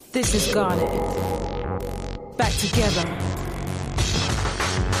This is Garnet. Back together.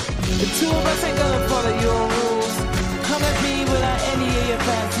 The two of us ain't gonna follow your rules. Come at me without any of your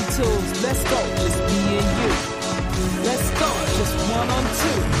fancy tools. Let's go, just me and you. Let's go, just one on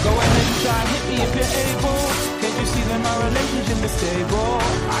two. Go ahead and try hit me if you're able. Can't you see that my relationship is stable?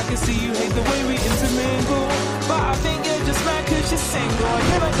 I can see you hate the way we intermingle, but I think you're just mad cause you're single.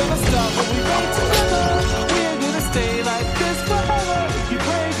 You're not gonna stop when we ride together. We ain't gonna stay like this forever. If you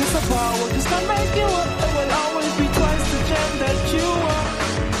break us apart, we'll just not make you up. It will always be twice the gem that you are.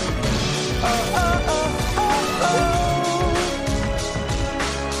 Oh, oh, oh, oh, oh.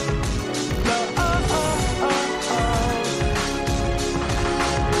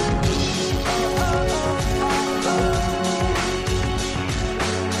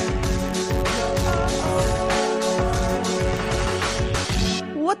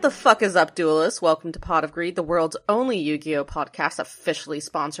 What the fuck is up, duelists? Welcome to Pot of Greed, the world's only Yu-Gi-Oh! Podcast officially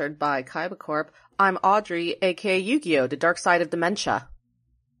sponsored by Kaiba Corp. I'm Audrey, aka Yu-Gi-Oh! The Dark Side of Dementia.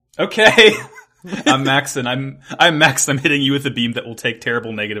 Okay. I'm Max, and I'm Max. I'm hitting you with a beam that will take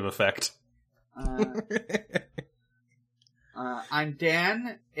terrible negative effect. I'm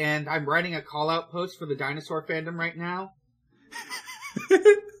Dan, and I'm writing a call-out post for the dinosaur fandom right now.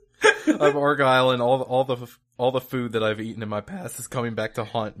 I'm Argyle, and all the food that I've eaten in my past is coming back to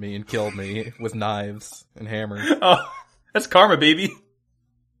haunt me and kill me with knives and hammers. Oh, that's karma, baby.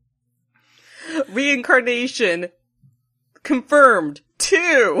 Reincarnation confirmed.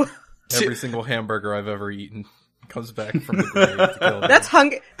 2. Every single hamburger I've ever eaten comes back from the grave to kill me.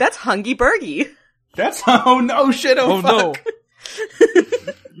 That's Hungy Burgy. That's oh no shit. Oh fuck. No.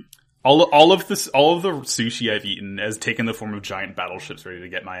 All of the sushi I've eaten has taken the form of giant battleships ready to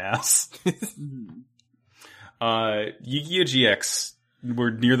get my ass. Yu-Gi-Oh! GX, we're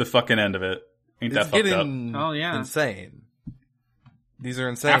near the fucking end of it. Ain't that fucked up? Oh yeah, insane. These are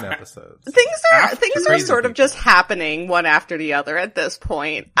insane episodes. Things are sort of just happening one after the other at this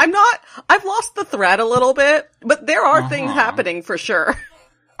point. I've lost the thread a little bit, but there are things happening for sure.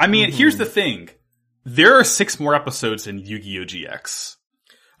 I mean, here's the thing. There are 6 more episodes in Yu-Gi-Oh! GX.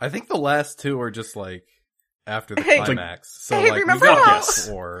 I think the last 2 are just like after the climax. So like remember we've got how-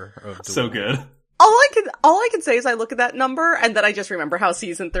 4 of So good. All I can say is I look at that number and then I just remember how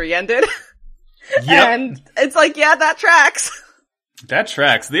season 3 ended. Yep. And it's like, yeah, that tracks. That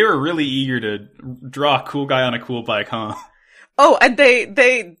tracks. They were really eager to draw a cool guy on a cool bike, huh? Oh, and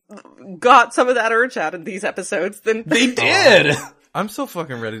they got some of that urge out in these episodes. Then They did! I'm so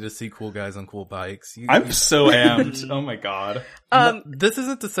fucking ready to see cool guys on cool bikes. I'm so amped. Oh my god. This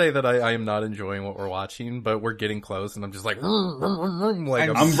isn't to say that I am not enjoying what we're watching, but we're getting close, and I'm just like, like I'm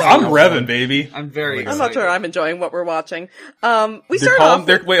revving, baby. I'm very I'm excited. not sure I'm enjoying what we're watching. We They're start calling,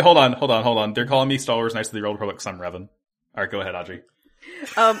 off. wait, hold on. They're calling me Star Wars Knights of the Old Republic because I'm revving. Alright, go ahead, Audrey.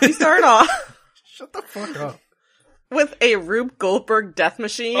 We start off shut the fuck up. with a Rube Goldberg death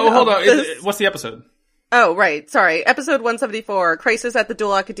machine. Oh, hold of on. this- What's the episode? Oh, right. Sorry. Episode 174. Crisis at the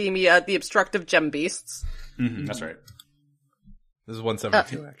Duel Academia, The Obstructive Gem Beasts. Mm-hmm, that's right. This is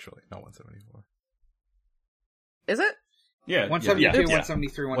 172, actually, not 174. Is it? Yeah. 172, yeah.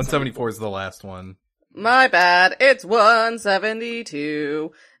 173, 174 is the last one. My bad. It's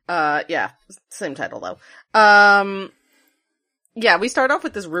 172. Yeah. Same title though. Yeah, we start off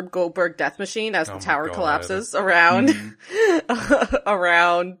with this Rube Goldberg death machine as the tower God. collapses around,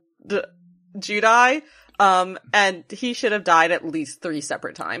 around Judai. And he should have died at least 3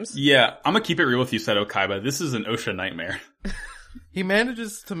 separate times. Yeah, I'm gonna keep it real with you, Seto Kaiba. This is an OSHA nightmare. He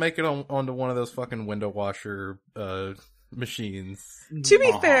manages to make it onto one of those fucking window washer machines. To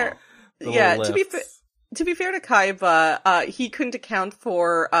be fair, The yeah, little lifts. to be fair to Kaiba, he couldn't account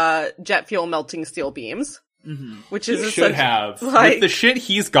for, jet fuel melting steel beams. Which is He should have. like- With the shit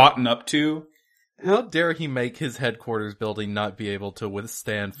he's gotten up to. How dare he make his headquarters building not be able to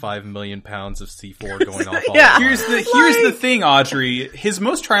withstand 5 million pounds of C4 going off all Yeah. the time? Here's the thing, Audrey. His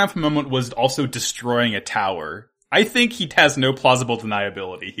most triumphant moment was also destroying a tower. I think he has no plausible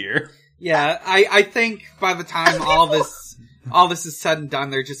deniability here. Yeah, I think by the time all this is said and done,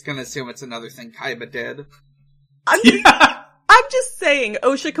 they're just gonna assume it's another thing Kaiba did. I'm just saying,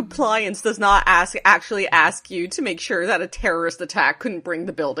 OSHA compliance does not actually ask you to make sure that a terrorist attack couldn't bring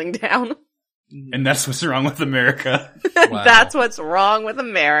the building down. And that's what's wrong with America. Wow. That's what's wrong with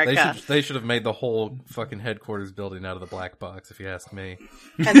America. They should have made the whole fucking headquarters building out of the black box, if you ask me.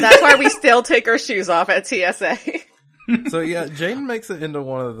 And that's why we still take our shoes off at TSA. So yeah, Jaden makes it into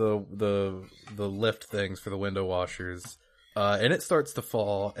one of the lift things for the window washers. And it starts to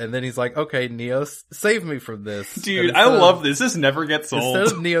fall, and then he's like, okay, Neos, save me from this. Dude, I love this. This never gets old.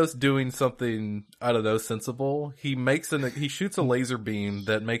 Instead of Neos doing something, I don't know, sensible, he shoots a laser beam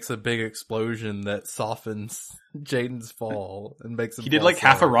that makes a big explosion that softens Jaden's fall and makes him He did fall like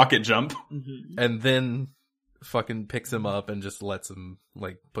half a slow. rocket jump. And then fucking picks him up and just lets him,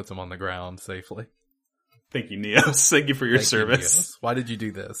 like, puts him on the ground safely. Thank you, Neos. Thank you for your Thank you, service. Neos. Why did you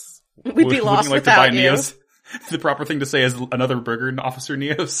do this? We'd be lost without you. Neos? The proper thing to say is another burger officer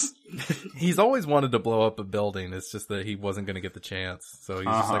Neos. He's always wanted to blow up a building. It's just that he wasn't going to get the chance. So he's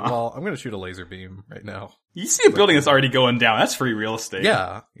just like, well, I'm going to shoot a laser beam right now. You see a building that's already going down. That's free real estate.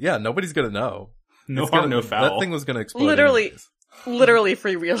 Yeah. Nobody's going to know. No harm, no foul. That thing was going to explode. Literally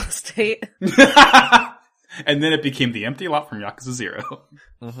free real estate. And then it became the empty lot from Yakuza 0.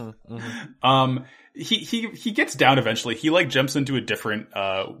 He gets down eventually. He like jumps into a different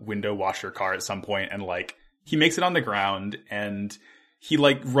window washer car at some point, and like he makes it on the ground, and he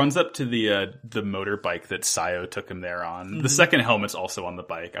like runs up to the motorbike that Sayo took him there on. The second helmet's also on the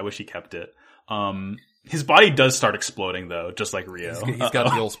bike. I wish he kept it. His body does start exploding though, just like Rio. He's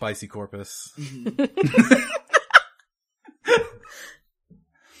got the old spicy corpus.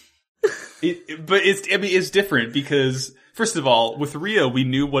 But it's different because, first of all, with Rio, we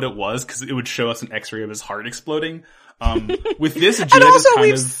knew what it was because it would show us an X-ray of his heart exploding. With this, And also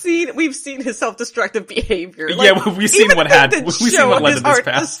we've seen his self-destructive behavior. Yeah, we've seen what led to this heart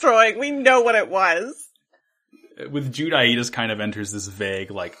path. Destroying. We know what it was. With Judai, he just kind of enters this vague,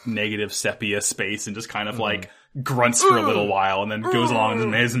 like, negative sepia space and just kind of like grunts for a little while and then goes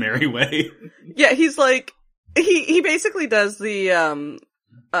along his merry way. Yeah, he's like, he basically does the,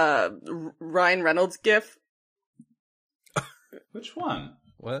 Ryan Reynolds gif. Which one?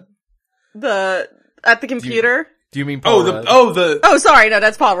 What? At the computer. Do you mean Paul Rudd? Oh, sorry, no,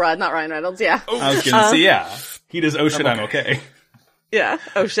 that's Paul Rudd, not Ryan Reynolds, yeah. I was gonna say, yeah. He does, oh shit, I'm okay. Yeah,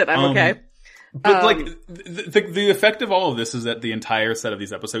 oh shit, I'm okay. But like, the effect of all of this is that the entire set of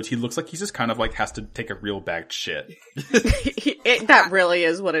these episodes, he looks like he's just kind of like has to take a real bag shit. That really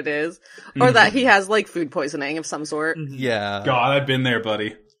is what it is. Or that he has like food poisoning of some sort. Yeah. God, I've been there,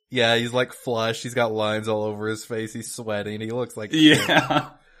 buddy. Yeah, he's like flushed. He's got lines all over his face. He's sweating. He looks like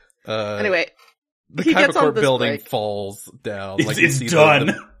yeah. Anyway, the he gets on Kybercorp this building break. falls down. It's Like you see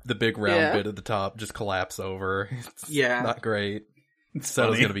done. The big round bit at the top just collapse over. It's not great.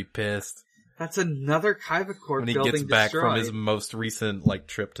 Setto's gonna be pissed. That's another Kybercorp when he building gets back destroyed. from his most recent like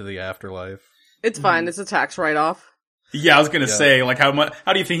trip to the afterlife. It's fine. It's a tax write-off. Yeah, I was gonna say, like, how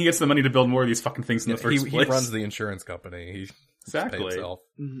do you think he gets the money to build more of these fucking things in the first place? He runs the insurance company. He exactly. pays himself.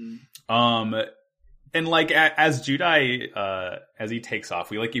 And like, as Judai, as he takes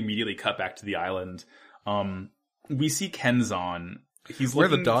off, we like immediately cut back to the island. We see Kenzan. He's Where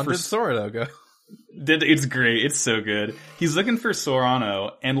the looking Don for did Sorano go? It's great. It's so good. He's looking for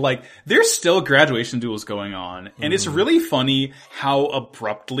Sorano, and like, there's still graduation duels going on, and it's really funny how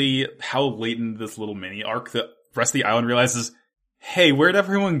late in this little mini arc the rest of the island realizes, hey, where'd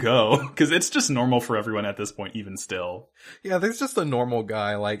everyone go? Because it's just normal for everyone at this point, even still. Yeah, there's just a normal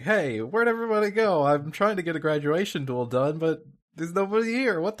guy like, hey, where'd everybody go? I'm trying to get a graduation duel done, but there's nobody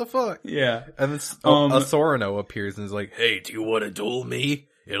here. What the fuck? Yeah. And then a Sorano appears and is like, hey, do you want to duel me?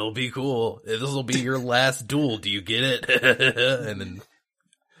 It'll be cool. This will be your last duel. Do you get it? And then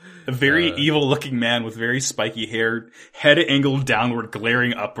a very evil looking man with very spiky hair, head angled downward,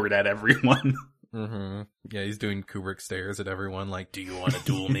 glaring upward at everyone. Yeah, he's doing Kubrick stares at everyone like, do you want to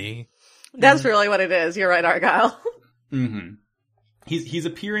duel me? That's really what it is. You're right, Argyle. He's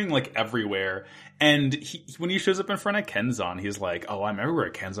appearing like everywhere, and when he shows up in front of Kenzan, he's like, "Oh, I'm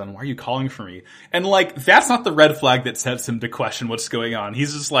everywhere, Kenzan. Why are you calling for me?" And like, that's not the red flag that sets him to question what's going on.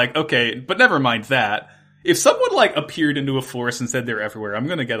 He's just like, "Okay, but never mind that. If someone like appeared into a forest and said they're everywhere, I'm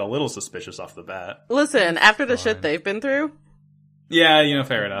gonna get a little suspicious off the bat." Listen, after the shit they've been through. Yeah,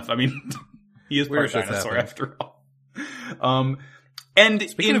 fair enough. I mean, he is part dinosaur after all. And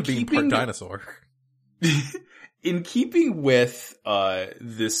speaking of being part dinosaur. In keeping with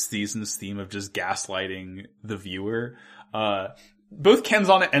this season's theme of just gaslighting the viewer, both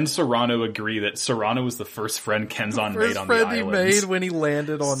Kenzan and Sorano agree that Sorano was the first friend Kenzan made on the island. He made when he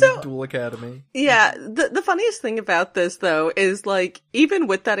landed on Duel Academy. Yeah, the funniest thing about this though is like, even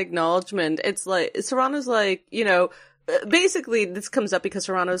with that acknowledgement, it's like Sorano's like, basically this comes up because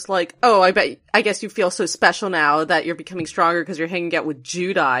Sorano's like, oh, I guess you feel so special now that you're becoming stronger because you're hanging out with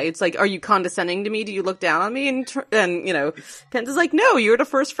Judai. It's like, are you condescending to me? Do you look down on me? And Kenzan's like, no, you're the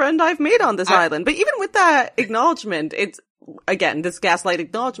first friend I've made on this island. But even with that acknowledgement, it's, again, this gaslight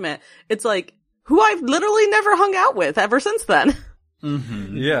acknowledgement, it's like, who I've literally never hung out with ever since then.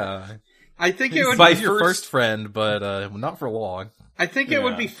 Yeah. I think it would By He's your first friend, but not for long. I think it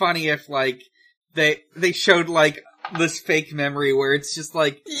would Yeah. be funny if, like, they showed, like, this fake memory where it's just,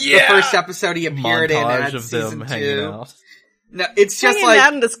 like, the first episode he appeared in Montage at of season them hanging 2. out. No, it's just Hanging out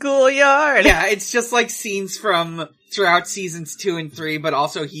like, in the schoolyard. yeah, it's just like scenes from throughout seasons 2 and 3, but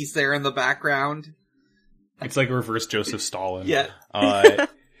also he's there in the background. It's like a reverse Joseph Stalin. Yeah.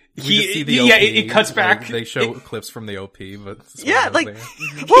 We just see the yeah, OP, it cuts back. They show clips from the OP, but Yeah, like, there.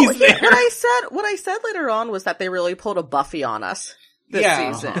 well, He's there. what I said later on was that they really pulled a Buffy on us this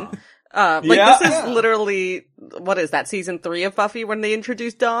Yeah. season. Yeah. This is Yeah. literally, what is that, season 3 of Buffy when they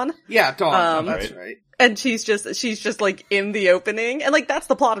introduced Dawn? Yeah, Dawn, Um, that's right. And she's just like in the opening, and like that's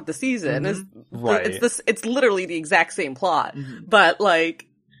the plot of the season. Is Right. it's literally the exact same plot, but like,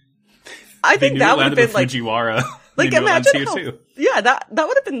 I They think knew that it would have landed been with like, Fujiwara. like They knew it landed imagine how, here too. yeah, that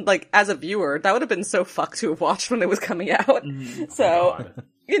would have been like, as a viewer, that would have been so fucked to have watched when it was coming out. So, God.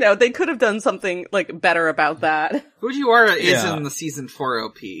 you know, they could have done something like better about that. Fujiwara is Yeah. in the season 4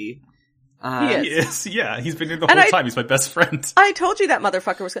 OP. He He is. is, yeah, he's been here the And whole I- time. He's my best friend. I told you that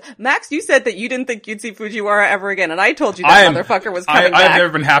motherfucker was Max, you said that you didn't think you'd see Fujiwara ever again, and I told you that motherfucker was coming I've back. never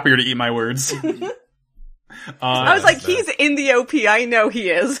been happier to eat my words. I was like, he's in the OP, I know he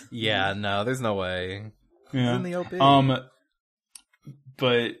is. Yeah, no, there's no way. yeah. He's in the OP.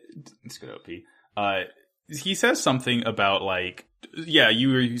 But let's go to OP. He says something about like, yeah,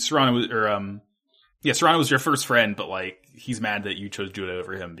 Serrano was your first friend, but like, he's mad that you chose Judah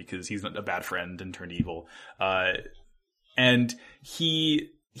over him because he's not a bad friend and turned evil. And he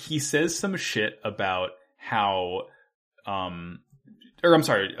says some shit about how, I'm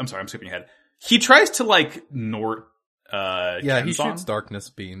skipping ahead. He tries to like Nort, Yeah, he Kenzan. shoots darkness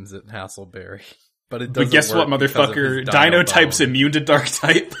beams at Hasselberry. But it doesn't But guess what, work because of motherfucker? his Dino type's bone. immune to dark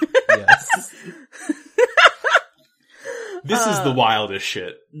type. Yes. This is the wildest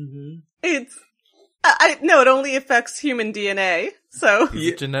shit. It's, no, it only affects human DNA, so.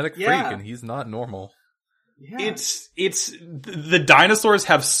 He's a genetic freak Yeah. and he's not normal. Yeah. The dinosaurs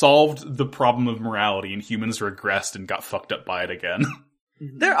have solved the problem of morality and humans regressed and got fucked up by it again.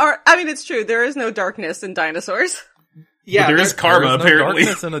 It's true, there is no darkness in dinosaurs. yeah, But there is karma, There is no apparently.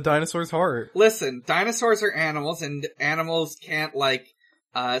 darkness in a dinosaur's heart. Listen, dinosaurs are animals, and animals can't, like,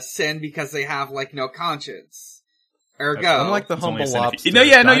 sin because they have, like, no conscience. Ergo. Unlike the It's only humble a sin if lobster. you- No,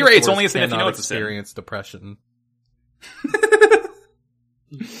 yeah, no, you're right. It's dinosaurs only a sin if you know cannot it's a sin. experience depression.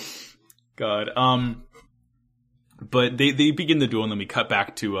 God. But they begin the duel and then we cut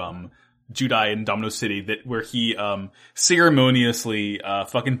back to, Judai in Domino City where he, ceremoniously,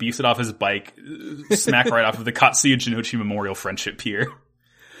 fucking beefs it off his bike, smack right off of the Katsuya Jinochi Memorial Friendship Pier.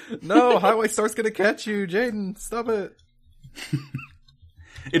 No, Highway Star's gonna catch you, Jaden. Stop it.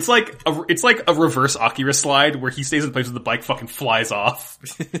 It's like a reverse Akira slide where he stays in place and the bike fucking flies off.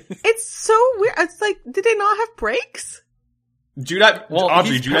 It's so weird. It's like, did they not have brakes?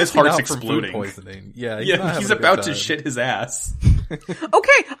 Audrey, he's Judai's passing heart's out from exploding. food poisoning. Yeah, not Yeah, having he's a good about to time. shit his ass. Okay,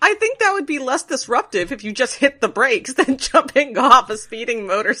 I think that would be less disruptive if you just hit the brakes than jumping off a speeding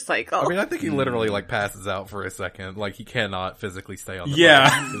motorcycle. I mean, I think he literally like passes out for a second. Like he cannot physically stay on the Yeah.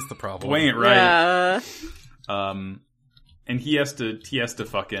 bike is the problem. Boy ain't right. Yeah. And he has to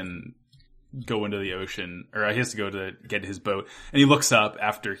fucking go into the ocean, or he has to go to get his boat, and he looks up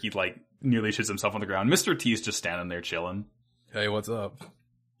after he like nearly shits himself on the ground. Mr. T's just standing there chilling. Hey, what's up?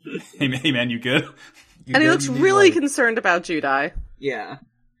 Hey man, you good? You And he good? looks You need, really like- concerned about Judai. Yeah.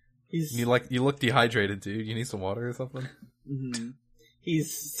 He's, You look dehydrated, dude. You need some water or something? mhm.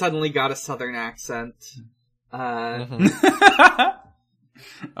 He's suddenly got a southern accent.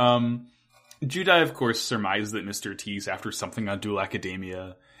 Judai, of course, surmises that Mr. T's after something on Duel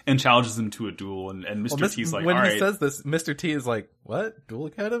Academia and challenges him to a duel, and Mr. Well, T's like, when all he right. says this, Mr. T is like, "What? Duel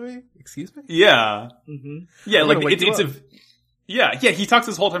Academy? Excuse me?" Yeah. Yeah, I'm like, gonna wake it's you a, up. yeah, he talks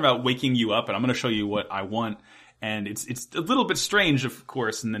this whole time about waking you up, and I'm gonna show you what I want. And it's a little bit strange, of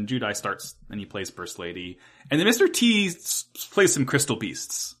course, and then Judai starts, and he plays First Lady. And then Mr. T plays some Crystal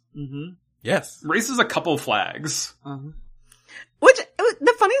Beasts. Yes. Raises a couple flags. Which,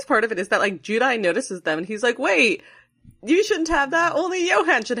 the funniest part of it is that, like, Judai notices them and he's like, wait, you shouldn't have that, only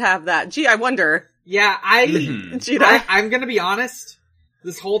Johan should have that. Gee, I wonder. Yeah, Judai. I'm gonna be honest.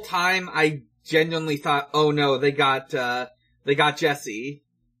 This whole time, I genuinely thought, oh no, they got Jesse.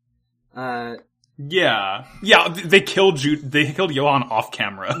 Yeah, they killed Johan off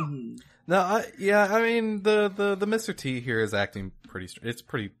camera. No, I mean the Mr. T here is acting pretty. It's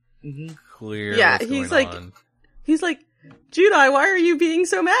pretty clear. Yeah, what's he's going like- on. He's like, Judai, why are you being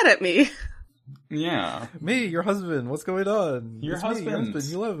so mad at me? Yeah. Me, your husband. What's going on? Your It's me, husband.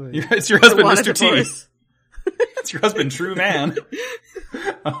 You love me. It's your husband, I want a Mr. T. divorce. It's your husband, true man.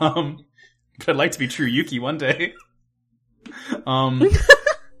 but I'd like to be true Yuki one day.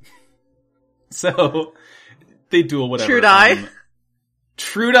 So they duel whatever. True Die.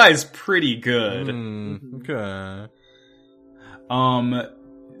 True Die's pretty good. Okay.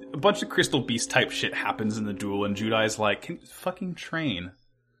 A bunch of Crystal Beast type shit happens in the duel, and Judai's like, "Can you fucking train?"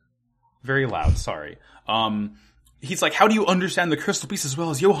 Very loud, sorry. He's like, "How do you understand the Crystal Beast as well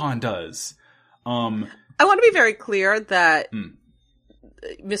as Johan does?" I want to be very clear that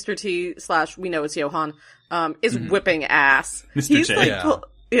Mr. T / we know it's Johan, is whipping ass. Mr. He's J. like,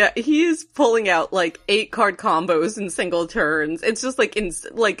 Yeah. he's pulling out like 8-card combos in single turns. It's just like,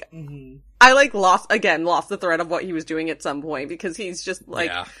 I like lost the thread of what he was doing at some point because he's just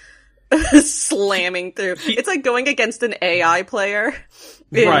like slamming through. It's like going against an AI player.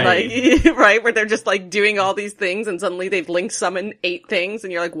 Right. Like, right, where they're just like doing all these things and suddenly they've link summoned 8 things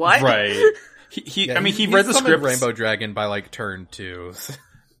and you're like, what? Right. He read the script. Rainbow Dragon by like turn 2.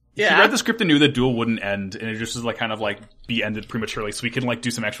 Yeah. He read the script and knew the duel wouldn't end, and it just was like kind of like be ended prematurely, so we can like do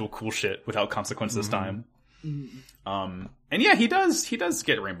some actual cool shit without consequence this time. And yeah, he does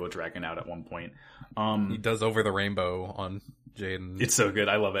get Rainbow Dragon out at one point. He does over the rainbow on Jaden. It's so good.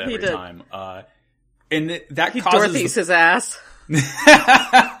 I love it every did. time. And that He causes Dorothy's his ass.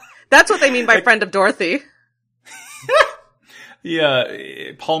 That's what they mean by friend of Dorothy. Yeah,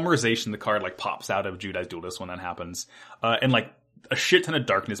 polymerization, the card like pops out of Judai's duel disc when that happens. And like a shit ton of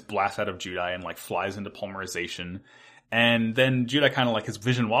darkness blasts out of Judai and like flies into polymerization. And then Judai kind of like his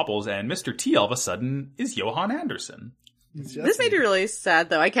vision wobbles and Mr. T all of a sudden is Johan Anderson. This made me really sad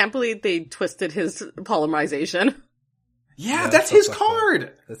though. I can't believe they twisted his polymerization. Yeah, Yeah, that's so his fucked up.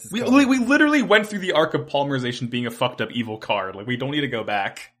 card. That's his We card. literally went through the arc of polymerization being a fucked up evil card. Like we don't need to go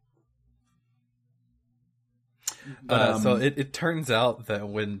back. So it turns out that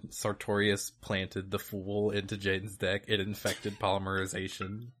when Sartorius planted the Fool into Jaden's deck, it infected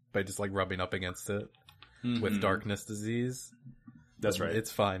polymerization by just like rubbing up against it with darkness disease. That's right.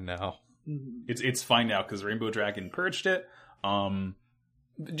 It's fine now. It's fine now because Rainbow Dragon purged it.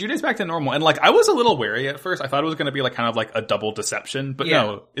 Judai's back to normal, and like I was a little wary at first. I thought it was going to be like kind of like a double deception, but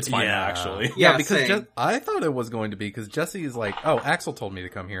no, it's fine now actually. Yeah, because same. I thought it was going to be because Jesse is like, "Oh, Axel told me to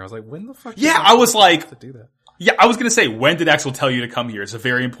come here." I was like, "When the fuck?" did Yeah, Axel I was like, to do that. yeah, I was going to say, when did Axel tell you to come here? It's a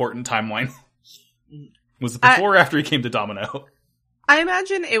very important timeline. Was it before or after he came to Domino? I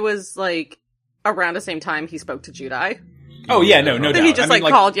imagine it was like around the same time he spoke to Judai. Oh yeah, no doubt. Then he just I mean,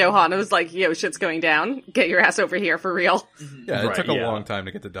 called Johan and was like, yo, shit's going down. Get your ass over here for real. Yeah, it Right, took a yeah. long time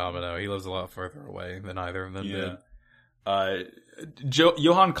to get to Domino. He lives a lot further away than either of them did.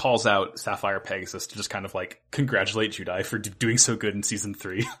 Johan calls out Sapphire Pegasus to just kind of like congratulate Judai for doing so good in season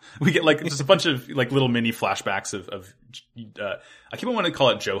 3. We get like just a bunch of like little mini flashbacks of I keep on wanting to call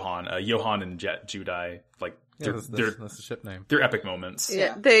it Johan, Johan and Judai. Like Yeah, they're that's the ship name. they're epic moments.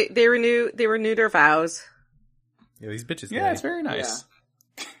 Yeah, they renew their vows. Yeah, these bitches. Yeah, gay. it's very nice.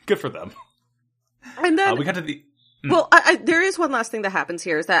 Good for them. And then We got to the well, there is one last thing that happens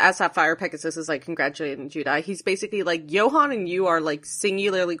here is that as Sapphire Pegasus is like congratulating Judai, he's basically like, Johan and you are like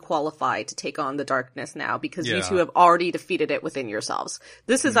singularly qualified to take on the darkness now because you Yeah. two have already defeated it within yourselves.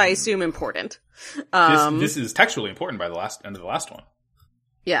 This is, I assume, important. this is textually important by the end of the last one.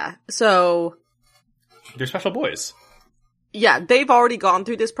 Yeah. So, They're special boys. yeah, they've already gone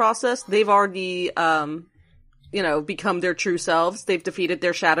through this process. They've already, become their true selves. They've defeated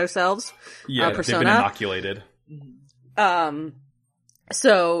their shadow selves. Yeah, they've persona. been inoculated.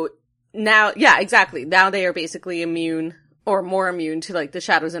 So now, yeah, exactly. Now they are basically immune or more immune to like the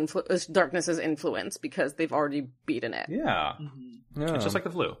shadow's darkness's influence because they've already beaten it. Yeah. Yeah. It's just like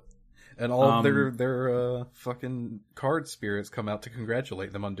the flu. And all of their fucking card spirits come out to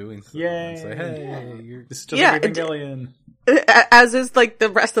congratulate them on doing so. Yay. And say, hey, you're... This is still Yeah, Evangelion. As is like the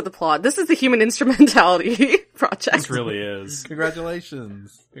rest of the plot. This is the human instrumentality project. This really is.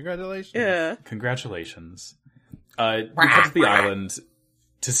 Congratulations. Congratulations. Yeah. Congratulations. We cut to the island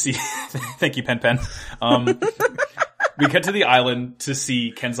to see... Thank you, Pen Pen. We cut to the island to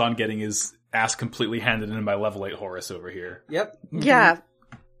see Kenzan getting his ass completely handed in by level 8 Horus over here. Yep. Yeah.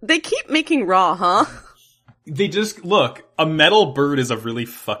 They keep making Raw, huh? They just... Look, a metal bird is a really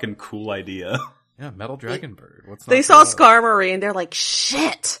fucking cool idea. Yeah, Metal Dragon Bird. What's not They to saw love? Scar Marie and they're like,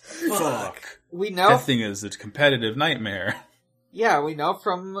 shit! Fuck. We know, That thing is a competitive nightmare. yeah, we know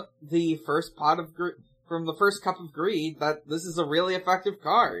from the first from the first Cup of Greed that this is a really effective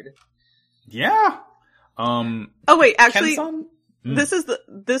card. Yeah. Oh wait, actually, Kenzan? this is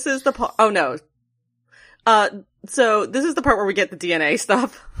the part, oh no. So this is the part where we get the DNA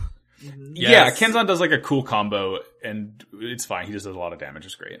stuff. Yeah, Yes. Kenzan does like a cool combo, and it's fine. He just does a lot of damage.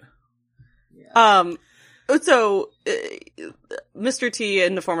 It's great. Mr. T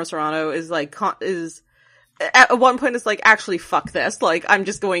in the form of Serrano is like, at one point is like, actually fuck this. Like, I'm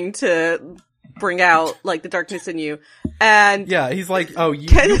just going to bring out like the darkness in you. And yeah, he's like, oh,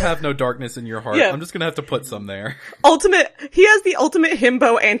 you have no darkness in your heart. Yeah. I'm just gonna have to put some there. He has the ultimate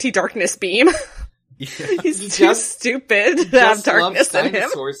himbo anti-darkness beam. Yeah. He's too stupid to have darkness in him.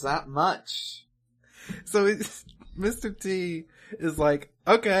 Dinosaurs that much. So Mr. T is like,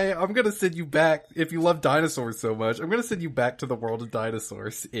 okay, I'm gonna send you back. If you love dinosaurs so much, I'm gonna send you back to the world of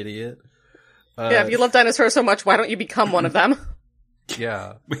dinosaurs, idiot. Yeah, if you love dinosaurs so much, why don't you become one of them?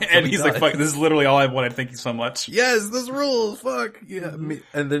 Yeah. And he's like, fuck, this is literally all I wanted. Thank you so much. Yes, this rules. Fuck. Yeah.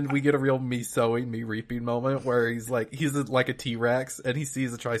 And then we get a real me sowing, me reaping moment where he's like a T-Rex and he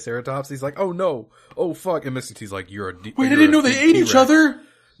sees a Triceratops. He's like, oh no. Oh fuck. And Mr. T's like, wait, I didn't know they ate each other.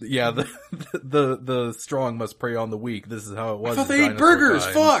 Yeah, the strong must prey on the weak. This is how it was. I thought they ate burgers.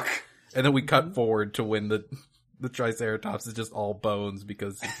 Times. Fuck. And then we cut forward to when the Triceratops is just all bones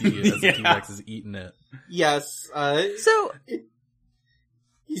because he, as a T-Rex, is eating it. Yes.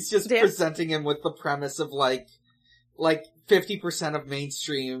 He's just presenting him with the premise of like 50% of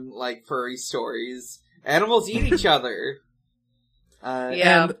mainstream, like, furry stories. Animals eat each other.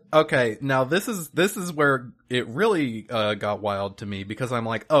 Yeah. And, okay, now this is where it really, got wild to me because I'm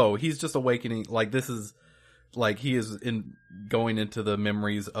like, oh, he's just awakening, like, this is, like, he is going into the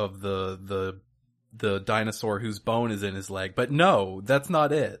memories of the dinosaur whose bone is in his leg. But no, that's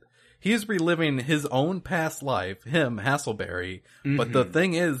not it. He is reliving his own past life, him, Hasselberry. Mm-hmm. But the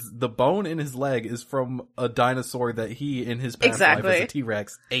thing is, the bone in his leg is from a dinosaur that he, in his past life as a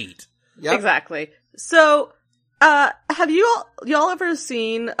T-Rex, ate. Yep. Exactly. So, have y'all ever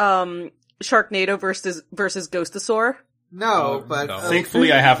seen, Sharknado versus Ghostosaur? No, but no.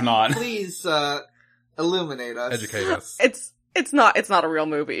 Thankfully I have not. Please, illuminate us. Educate us. It's not a real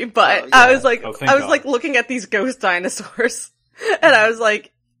movie, but yeah. I was like, God. looking at these ghost dinosaurs, and I was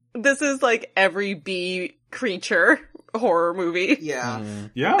like, this is like every B creature horror movie. Yeah.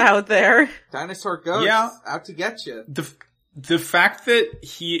 Yeah. Out there. Dinosaur ghosts. Yeah. Out to get you. The fact that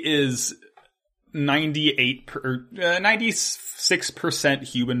he is 96%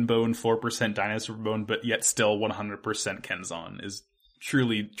 human bone, 4% dinosaur bone, but yet still 100% Kenzan is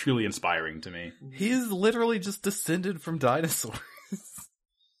truly, truly inspiring to me. He is literally just descended from dinosaurs.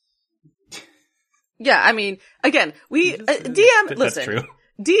 Yeah, I mean, again, listen. That's true.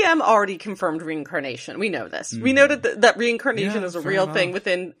 DM already confirmed reincarnation. We know this. We know that reincarnation is a real thing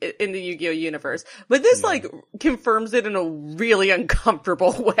in the Yu-Gi-Oh universe. But this, confirms it in a really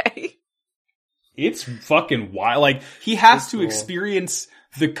uncomfortable way. It's fucking wild. Like, he has to experience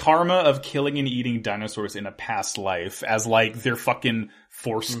the karma of killing and eating dinosaurs in a past life as, like, their fucking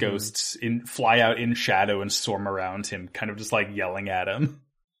force ghosts fly out in shadow and swarm around him, kind of just, like, yelling at him.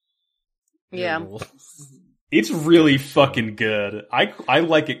 Yeah. It's really fucking good. I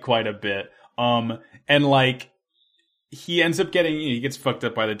like it quite a bit. And like, he ends up he gets fucked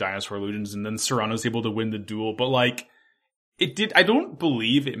up by the dinosaur illusions, and then Serrano's able to win the duel, but like, I don't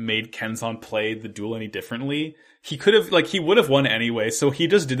believe it made Kenzan play the duel any differently. He would have won anyway, so he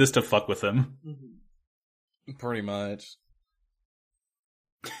just did this to fuck with him. Pretty much.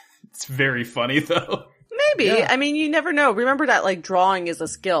 It's very funny though. Maybe. Yeah. I mean, you never know. Remember that, like, drawing is a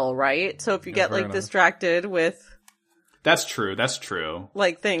skill, right? So if you get, like, distracted with... That's true.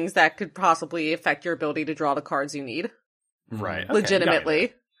 Like, things that could possibly affect your ability to draw the cards you need. Right. Okay,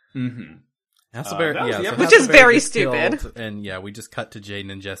 Legitimately. Hasselberry, which is very gets stupid. Killed, and yeah, we just cut to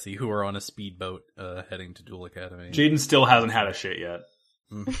Jaden and Jesse, who are on a speedboat, heading to Duel Academy. Jaden still hasn't had a shit yet.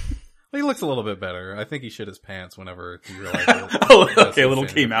 Well, he looks a little bit better. I think he shit his pants whenever he realized it. Okay, a little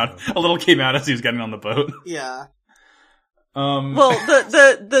came out as he was getting on the boat. Yeah. Well,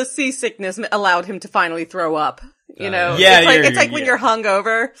 the seasickness allowed him to finally throw up. You know? Yeah, it's like when you're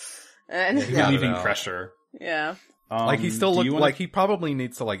hungover. And relieving pressure. Yeah. Like, he still looks like he probably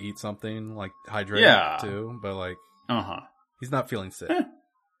needs to, like, eat something, like, hydrate too, but, like, he's not feeling sick.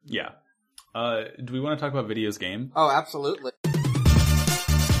 Yeah. Do we want to talk about Video's game? Oh, absolutely.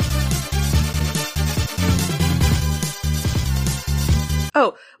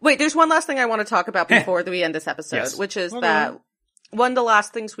 Oh, wait, there's one last thing I want to talk about before we end this episode, which is that one of the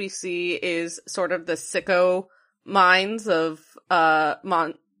last things we see is sort of the sicko minds of, oh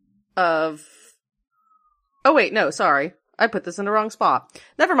wait, no, sorry. I put this in the wrong spot.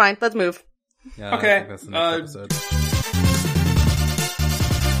 Never mind, let's move. Yeah, okay. I think that's the next episode.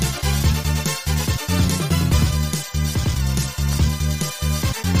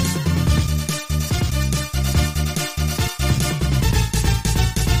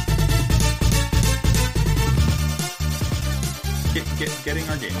 Getting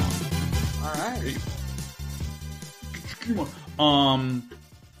our game on. Alright. 3 more.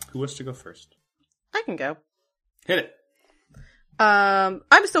 Who wants to go first? I can go. Hit it. I'm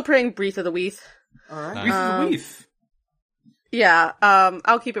still playing Breath of the Weath. Alright. Breath of the Weath. Yeah,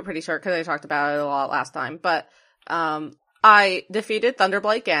 I'll keep it pretty short because I talked about it a lot last time, but, I defeated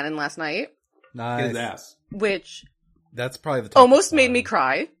Thunderblight Ganon last night, Get his Nice. ass. which That's probably the almost toughest made one. me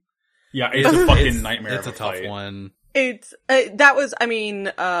cry. Yeah, it's a fucking nightmare. It's a of tough fight. one. It's, that was, I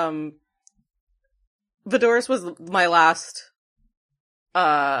mean, Vidorus was my last,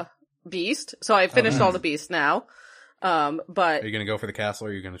 beast, so I finished nice. all the beasts now. But, Are you gonna go for the castle, or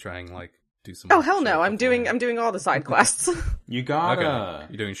are you gonna try and like do some? oh more hell shit no, I'm beforehand? doing all the side quests. You gotta. Okay.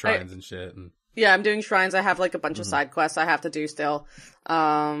 You're doing shrines and shit. And Yeah, I'm doing shrines. I have like a bunch of side quests I have to do still.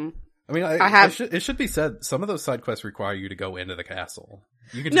 I mean, I have- it should be said, some of those side quests require you to go into the castle.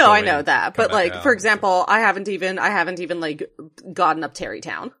 You can just No, go I in know and that, come but back like, out. for example, I haven't even like gotten up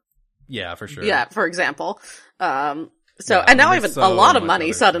Terrytown. Yeah, for sure. Yeah, for example. So, Yeah, and now I there's have a so lot of much money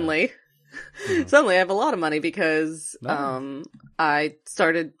other suddenly. Suddenly I have a lot of money because, Nice. I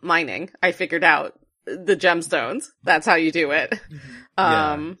started mining. I figured out the gemstones. That's how you do it.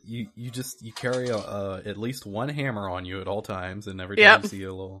 Yeah, you carry at least one hammer on you at all times, and every time Yep. you see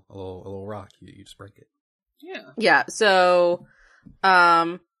a little rock, you just break it. Yeah. Yeah, so,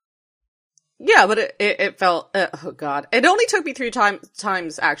 yeah, but it felt, oh god. It only took me 3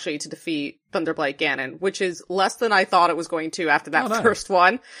 times actually to defeat Thunderblight Ganon, which is less than I thought it was going to after that Oh, nice. first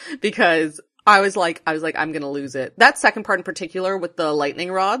one, because I was like, I'm gonna lose it. That second part in particular with the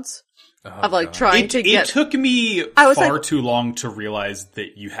lightning rods, of like trying to It get, took me I was far like- too long to realize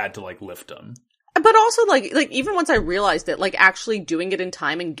that you had to like lift them. but also like even once I realized it, like actually doing it in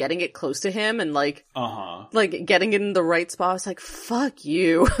time and getting it close to him and like getting it in the right spot, I was like, fuck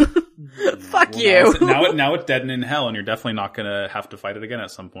you. Fuck you. Now it's dead and in hell, and you're definitely not gonna have to fight it again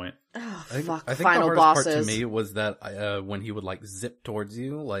at some point. Oh, I think fuck, the final hardest part bosses. to me was that when he would like zip towards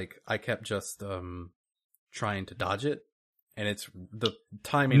you, like I kept just trying to dodge it, and it's the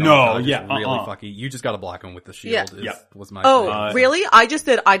timing. No, on dodge is yeah, really uh-uh. fucky. You just got to block him with the shield. Yeah. Yeah. Was my Oh, thing. really? I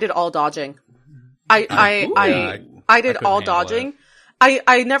did all dodging. I did couldn't all handle dodging.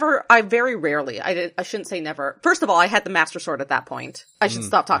 I very rarely, I shouldn't say never. First of all, I had the Master Sword at that point. I should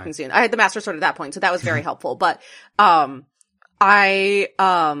stop talking nice. soon. I had the Master Sword at that point, so that was very helpful. But, I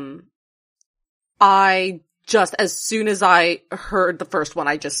just, as soon as I heard the first one,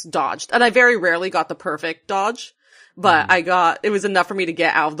 I just dodged. And I very rarely got the perfect dodge, but it was enough for me to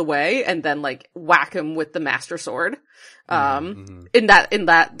get out of the way and then like whack him with the Master Sword, in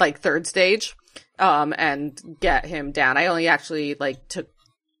that like third stage. And get him down. I only actually like took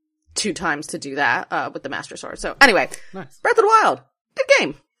 2 times to do that, with the Master Sword. So anyway, Nice. Breath of the Wild. Good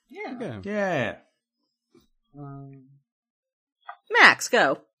game. Yeah. Okay. Yeah. Max,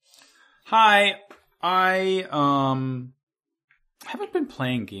 go. Hi. I haven't been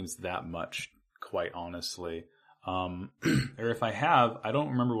playing games that much, quite honestly. Or if I have, I don't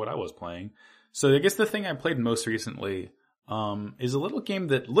remember what I was playing. So I guess the thing I played most recently is a little game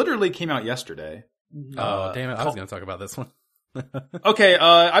that literally came out yesterday. Oh, damn it. I was going to talk about this one. Okay,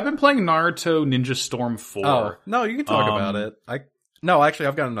 I've been playing Naruto Ninja Storm 4. Oh, no, you can talk about it. No, actually,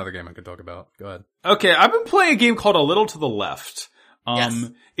 I've got another game I could talk about. Go ahead. Okay, I've been playing a game called A Little to the Left.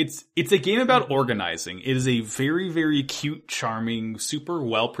 Yes. It's a game about organizing. It is a very, very cute, charming, super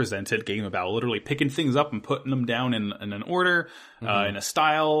well presented game about literally picking things up and putting them down in an order, in a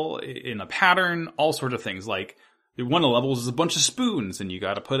style, in a pattern, all sorts of things. Like, one of the levels is a bunch of spoons and you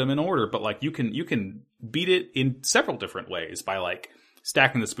gotta put them in order, but like you can beat it in several different ways by like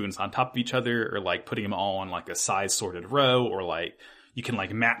stacking the spoons on top of each other or like putting them all on like a size sorted row, or like you can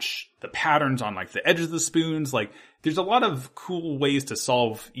like match the patterns on like the edges of the spoons. Like there's a lot of cool ways to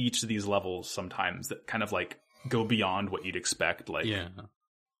solve each of these levels sometimes that kind of like go beyond what you'd expect. Like, Yeah.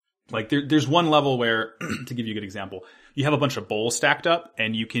 like there's one level where, to give you a good example, you have a bunch of bowls stacked up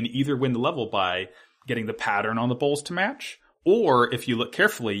and you can either win the level by getting the pattern on the bowls to match, or if you look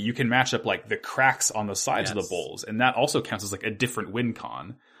carefully, you can match up like the cracks on the sides of the bowls, and that also counts as like a different win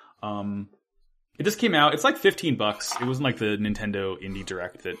con. It just came out. It's like $15. It wasn't like the Nintendo Indie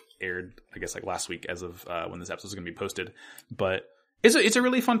Direct that aired, I guess, like last week as of when this episode is going to be posted. But it's a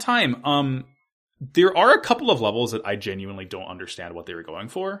really fun time. There are a couple of levels that I genuinely don't understand what they were going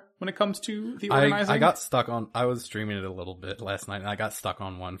for when it comes to the organizing. I got stuck on. I was streaming it a little bit last night, and I got stuck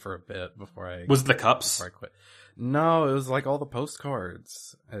on one for a bit before I Was it the cups? Before I quit. No, it was like all the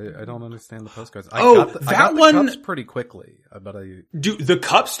postcards. I don't understand the postcards. I Oh, got that one- the cups pretty quickly, but Dude, the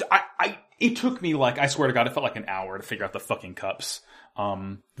cups, it took me like, I swear to God, it felt like an hour to figure out the fucking cups.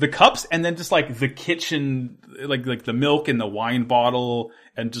 The cups, and then just like the kitchen, like the milk and the wine bottle,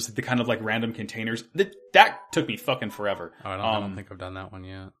 and just the kind of like random containers. That took me fucking forever. Oh, I don't think I've done that one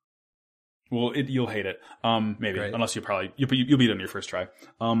yet. Well, you'll hate it. Maybe. Great. Unless you'll beat it on your first try.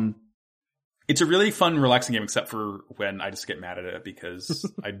 It's a really fun, relaxing game, except for when I just get mad at it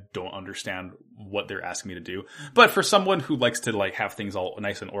because I don't understand what they're asking me to do. But for someone who likes to like have things all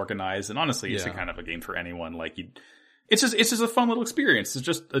nice and organized, and honestly, it's a kind of a game for anyone. Like it's just a fun little experience. It's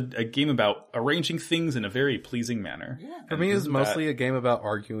just a game about arranging things in a very pleasing manner. Yeah. For me, it's mostly a game about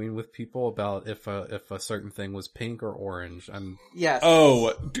arguing with people about if a certain thing was pink or orange. Yes.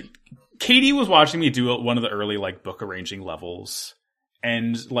 Oh, Katie was watching me do one of the early like book arranging levels.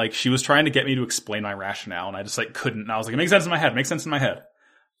 And, like, she was trying to get me to explain my rationale, and I just, like, couldn't. And I was like, it makes sense in my head.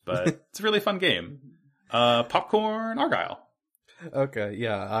 But it's a really fun game. Popcorn Argyle. Okay,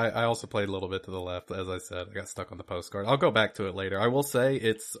 yeah. I also played a little bit to the left, as I said. I got stuck on the postcard. I'll go back to it later. I will say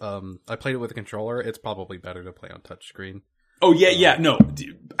it's, I played it with a controller. It's probably better to play on touchscreen. Oh, yeah, no.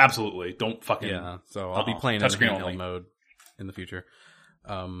 Absolutely. Don't fucking... Yeah, so I'll be playing in handheld mode in the future.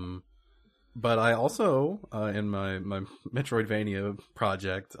 But I also, in my Metroidvania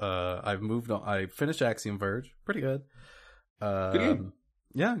project, I've moved on. I finished Axiom Verge. Pretty good. Good game.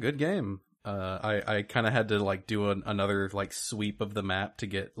 Yeah, good game. I kind of had to like do another like sweep of the map to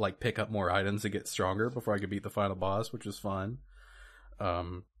get like pick up more items to get stronger before I could beat the final boss, which was fun.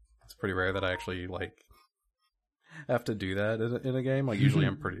 It's pretty rare that I actually like have to do that in a game. Like usually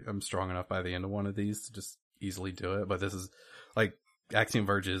I'm strong enough by the end of one of these to just easily do it. But this is like Axiom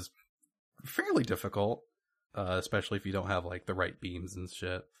Verge is fairly difficult, especially if you don't have like the right beams and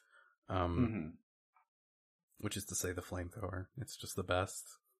shit. Which is to say the flamethrower. It's just the best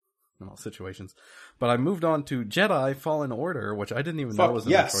in all situations. But I moved on to Jedi Fallen Order, which I didn't even know was a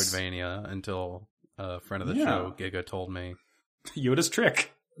Metroidvania until a friend of the show, Giga, told me. Yoda's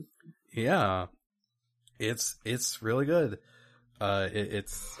trick. Yeah. It's really good.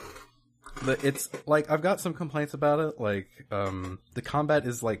 It's like, I've got some complaints about it. Like, the combat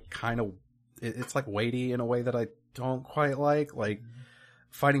is like kind of, it's like weighty in a way that I don't quite like. Like,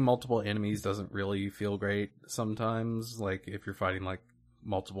 fighting multiple enemies doesn't really feel great sometimes. Like, if you're fighting like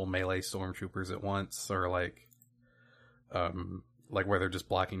multiple melee stormtroopers at once, or like where they're just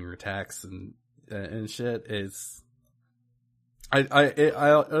blocking your attacks and shit.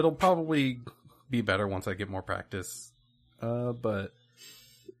 It'll probably be better once I get more practice. But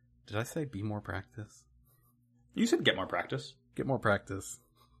did I say be more practice? You said get more practice. Get more practice.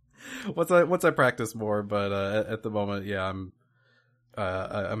 Once I practice more, but at the moment, yeah,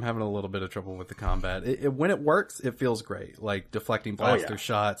 I'm having a little bit of trouble with the combat. When it works, it feels great. Like deflecting blaster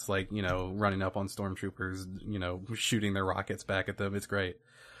shots, like, you know, running up on stormtroopers, you know, shooting their rockets back at them. It's great.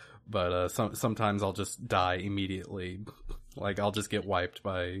 But sometimes I'll just die immediately. Like I'll just get wiped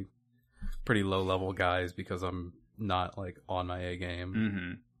by pretty low level guys because I'm not like on my A game.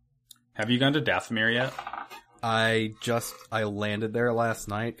 Mm-hmm. Have you gone to Dathomir yet? I landed there last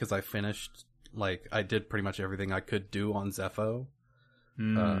night because I finished, like, I did pretty much everything I could do on Zepho.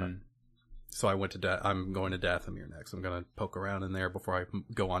 So I went to I'm going to Dathomir next. I'm going to poke around in there before I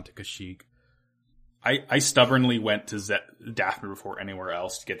go on to Kashyyyk. I stubbornly went to Dathomir before anywhere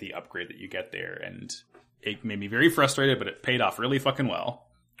else to get the upgrade that you get there, and it made me very frustrated, but it paid off really fucking well.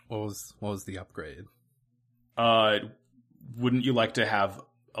 What was the upgrade? Wouldn't you like to have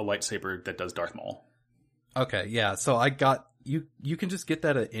a lightsaber that does Darth Maul? Okay, yeah. So I got you can just get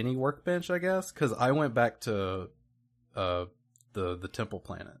that at any workbench, I guess, because I went back to the temple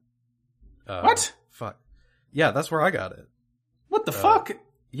planet. What? Fuck. Yeah, that's where I got it. What the fuck?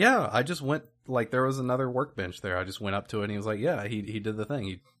 Yeah, I just went, like, there was another workbench there. I just went up to it and he was like, yeah, he did the thing.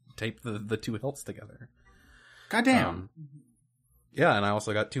 He taped the two hilts together. Goddamn. Yeah, and I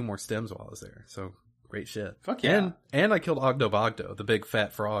also got 2 more stems while I was there. So great shit. Fuck yeah. And I killed Ogdo Bogdo, the big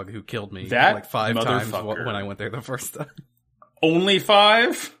fat frog who killed me that like 5 times when I went there the first time. Only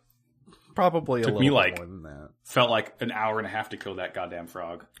 5? Probably Took a me little like more than that. Felt like an hour and a half to kill that goddamn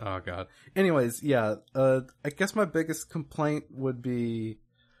frog. Oh god. Anyways, yeah, I guess my biggest complaint would be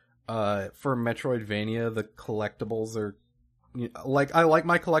for Metroidvania, the collectibles are like, I like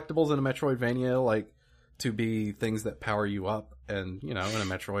my collectibles in a Metroidvania like to be things that power you up, and you know, in a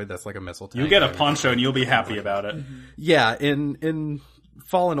Metroid that's like a missile tank. You get a poncho and you'll be happy about it. Yeah, in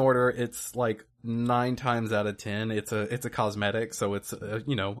Fallen Order, it's like 9 times out of 10, it's a cosmetic, so it's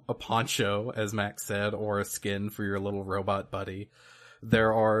a poncho, as Max said, or a skin for your little robot buddy.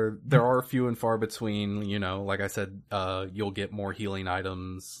 There are few and far between, you know, like I said, you'll get more healing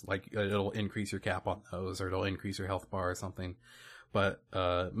items, like it'll increase your cap on those, or it'll increase your health bar or something. but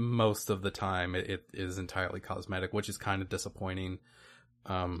most of the time it is entirely cosmetic, which is kind of disappointing.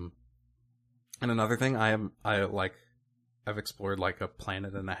 And another thing, I've explored like a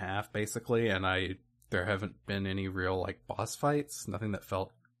planet and a half basically, and there haven't been any real like boss fights, nothing that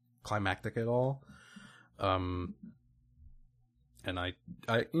felt climactic at all. And I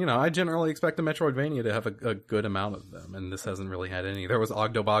generally expect a Metroidvania to have a good amount of them, and this hasn't really had any. There was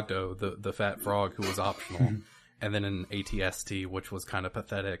Ogdo Bogdo, the fat frog, who was optional, and then an ATST, which was kind of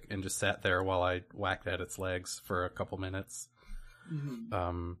pathetic, and just sat there while I whacked at its legs for a couple minutes.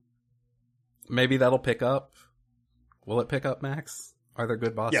 Mm-hmm. Maybe that'll pick up. Will it pick up, Max? Are there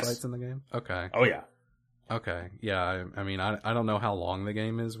good boss fights in the game? Okay. Oh, yeah. Okay. Yeah, I mean, I don't know how long the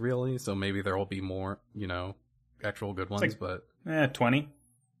game is, really, so maybe there will be more, actual good ones, but... 20.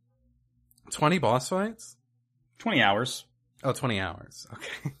 20 boss fights? 20 hours. Oh, 20 hours.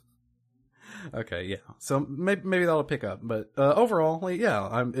 Okay. Okay, yeah. So maybe that'll pick up, but overall,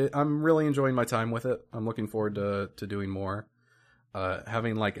 I'm really enjoying my time with it. I'm looking forward to doing more.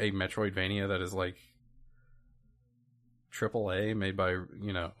 Having like a Metroidvania that is like AAA made by,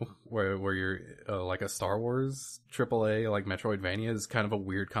 where you're like a Star Wars AAA like Metroidvania is kind of a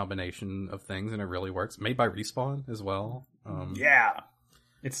weird combination of things, and it really works. Made by Respawn as well. Yeah.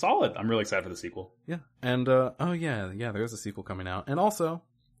 It's solid. I'm really excited for the sequel. Yeah. And there's a sequel coming out. And also,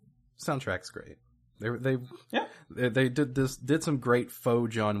 soundtrack's great. They did some great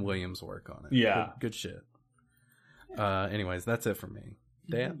faux John Williams work on it. Yeah. Good shit. Anyways, that's it for me.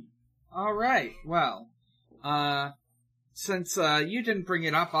 Dan? All right. Well, since you didn't bring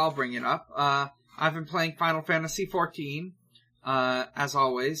it up, I'll bring it up. I've been playing Final Fantasy XIV, as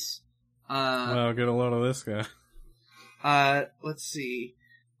always. Well, get a load of this guy. Let's see.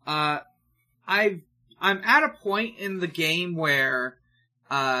 I'm at a point in the game where,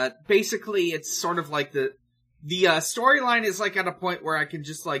 basically it's sort of like the storyline is like at a point where I can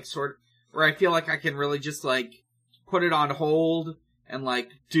just like where I feel like I can really just like put it on hold and like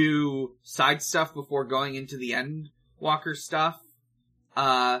do side stuff before going into the Endwalker stuff.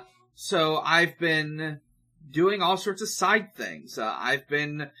 So I've been doing all sorts of side things. I've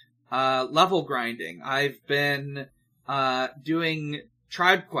been, level grinding. I've been, doing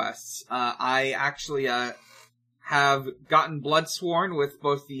tribe quests. I actually, have gotten Bloodsworn with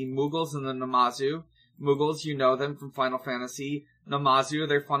both the Moogles and the Namazu. Moogles, you know them from Final Fantasy. Namazu,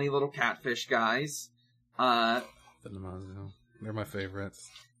 they're funny little catfish guys. The Namazu. They're my favorites.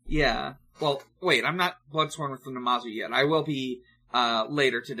 Yeah. Well, wait, I'm not Bloodsworn with the Namazu yet. I will be,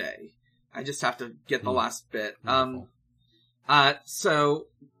 later today. I just have to get the last bit. So,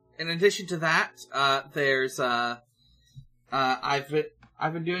 in addition to that, there's, I've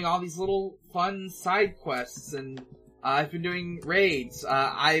been doing all these little fun side quests, and I've been doing raids.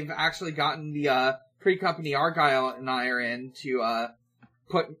 I've actually gotten the pre-company Argyle and I are in to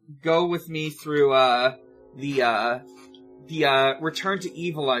go with me through the Return to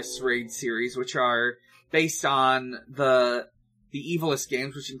Evilus raid series, which are based on the Evilus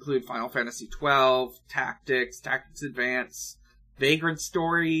games, which include Final Fantasy XII, Tactics Advance, Vagrant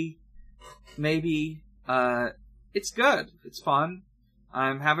Story, maybe. It's good. It's fun.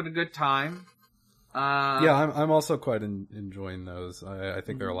 I'm having a good time. I'm also quite enjoying those. I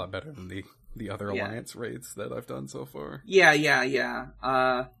think they're a lot better than the other Alliance raids that I've done so far. Yeah.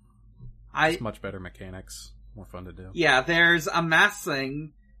 It's much better mechanics. More fun to do. Yeah, there's a math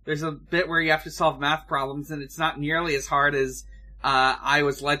thing. There's a bit where you have to solve math problems, and it's not nearly as hard as I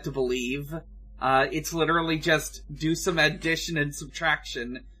was led to believe. It's literally just do some addition and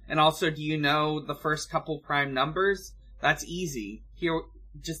subtraction. And also, do you know the first couple prime numbers? That's easy. Here,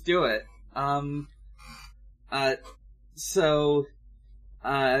 just do it. In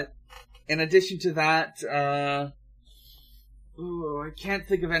addition to that, I can't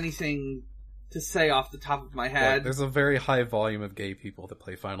think of anything to say off the top of my head. Well, there's a very high volume of gay people that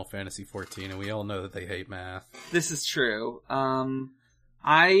play Final Fantasy XIV, and we all know that they hate math. This is true.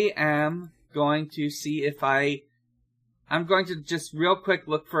 I am going to see if I'm going to just real quick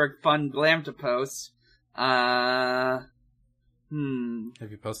look for a fun glam to post. Have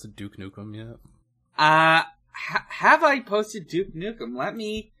you posted Duke Nukem yet? Have I posted Duke Nukem? Let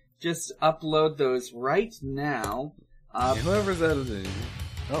me just upload those right now. Whoever's editing.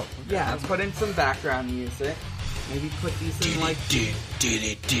 Oh, okay. Yeah, put in some background music. Maybe put these in like...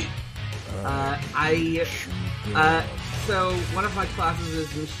 So, one of my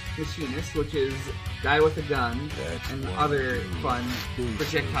classes is Machinist, which is guy with a gun, and other fun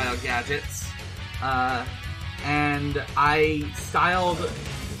projectile gadgets. And I styled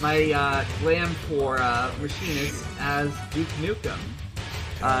my glam for Machinist as Duke Nukem.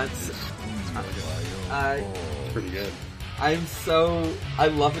 Pretty good. I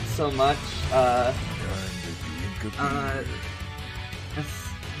love it so much.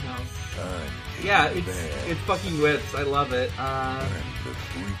 Yeah, it's fucking whips. I love it.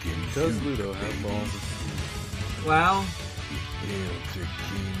 Does Ludo have balls? Well,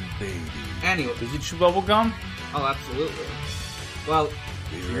 anyway. Does he chew bubblegum? Oh, absolutely. Well,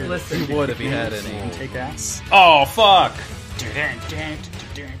 listen. He would if he had any. Take ass. Oh, fuck!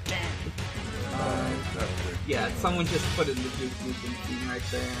 Yeah, someone just put in the Duke Nukem scene right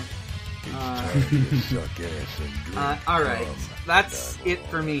there. Alright. That's it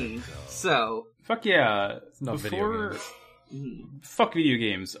for me. So. Fuck yeah. Not video Fuck video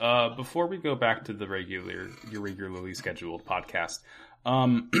games. Before we go back to your regularly scheduled podcast,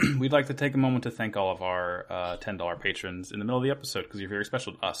 we'd like to take a moment to thank all of our $10 patrons in the middle of the episode because you're very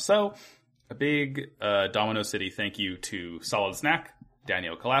special to us. So, a big Domino City thank you to Solid Snack,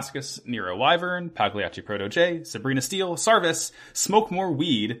 Daniel Kalaskis, Nero Wyvern, Pagliacci Proto J, Sabrina Steele, Sarvis, Smoke More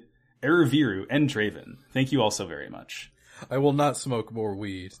Weed, Eruviru, and Draven. Thank you all so very much. I will not smoke more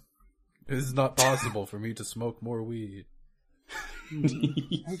weed. It is not possible for me to smoke more weed.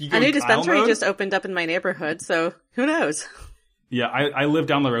 A new dispensary just opened up in my neighborhood, so who knows? Yeah, I live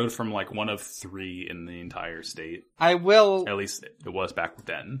down the road from like one of 3 in the entire state. I will. At least it was back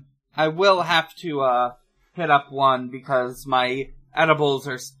then. I will have to hit up one because my edibles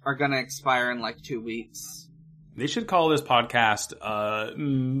are gonna expire in like 2 weeks. They should call this podcast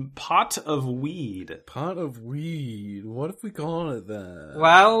Pot of Weed. Pot of Weed. What if we call it that?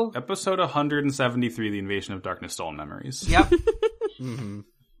 Well, Episode 173, The Invasion of Darkness Stolen Memories. Yep. Mm-hmm.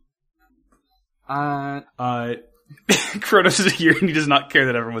 Kronos is here and he does not care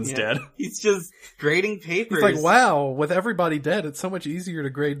that everyone's dead. He's just grading papers. He's like, wow, with everybody dead, it's so much easier to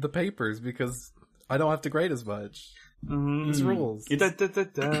grade the papers because I don't have to grade as much. Mm-hmm. It's rules.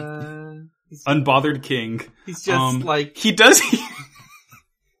 Unbothered King. He's just like... He does...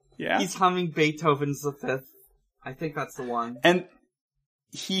 Yeah. He's humming Beethoven's The Fifth. I think that's the one. And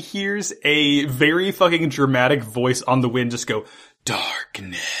he hears a very fucking dramatic voice on the wind just go,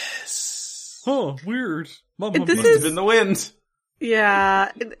 darkness. Huh, weird. Must have been the wind.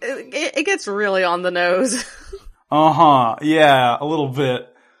 Yeah, it gets really on the nose. Uh-huh, yeah, a little bit.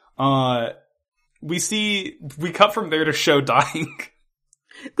 We cut from there to Sho dying.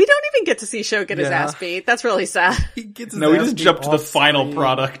 We don't even get to see Sho get his ass beat. That's really sad. We just jump to the final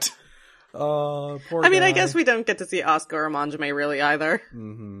product. Poor I mean, guy. I guess we don't get to see Asuka or Manjime really either.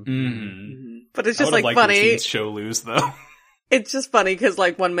 Mm-hmm. Mm-hmm. But it's just like funny. Sho lose though. It's just funny because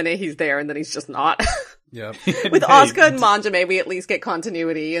like 1 minute he's there and then he's just not. Yep. With Asuka and Manjime, we at least get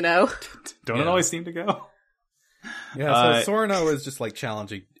continuity, you know? Don't it always seem to go? Yeah, so Sorno is just like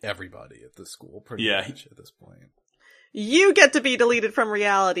challenging everybody at the school pretty much at this point. You get to be deleted from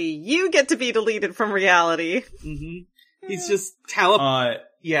reality. You get to be deleted from reality. Mm-hmm. He's just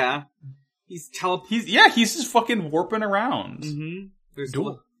Yeah. He's just fucking warping around. Mm-hmm. There's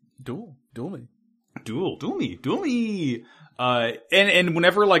Duel me. And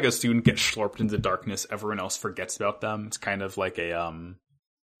whenever like a student gets slurped into darkness, everyone else forgets about them. It's kind of like a,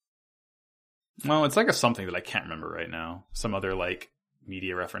 well, it's like a something that I can't remember right now. Some other like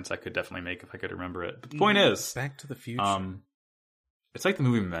media reference I could definitely make if I could remember it. But the point is, Back to the Future. It's like the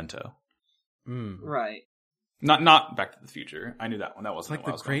movie Memento. Right. Not Back to the Future. I knew that one. That wasn't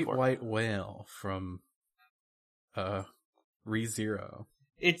like the Great White Whale from, ReZero.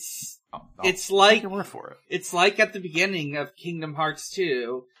 It's I'll like take your word for it. It's like at the beginning of Kingdom Hearts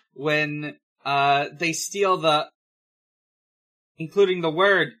 2 when they steal including the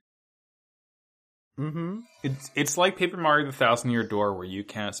word. Mm-hmm. It's like Paper Mario: The Thousand-Year Door, where you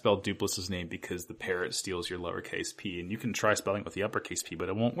can't spell Duplic's name because the parrot steals your lowercase p, and you can try spelling with the uppercase p, but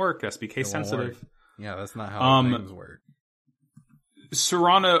it won't work. That's case sensitive. Yeah, that's not how names work.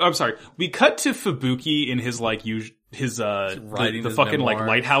 Serrano, I'm sorry. We cut to Fubuki in his like the fucking memoir. like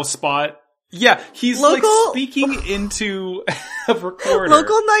lighthouse spot. Yeah, he's like speaking into a recorder.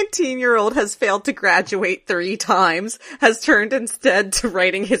 Local 19-year-old has failed to graduate 3 times, has turned instead to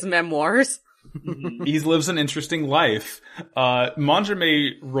writing his memoirs. He lives an interesting life.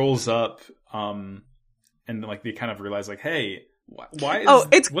 Manjime rolls up, and like they kind of realize like, hey, why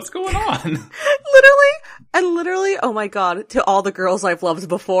is, what's going on? Literally, oh my god, to all the girls I've loved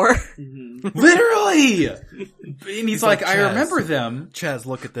before. Literally! And he's like, I remember them. Chaz,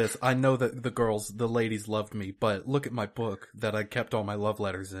 look at this. I know that the ladies loved me, but look at my book that I kept all my love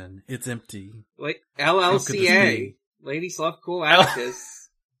letters in. It's empty. Like LLCA. Ladies love cool Atticus.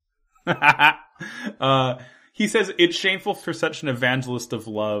 He says it's shameful for such an evangelist of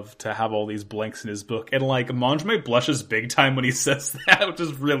love to have all these blanks in his book, and like Manjime blushes big time when he says that, which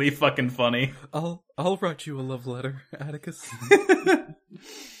is really fucking funny. I'll write you a love letter, Atticus.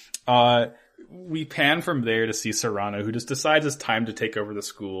 We pan from there to see Serrano, who just decides it's time to take over the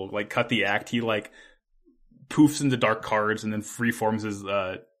school, like cut the act. He like poofs into dark cards and then freeforms his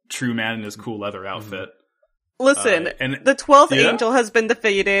true man in his cool leather outfit. Listen, and the 12th angel has been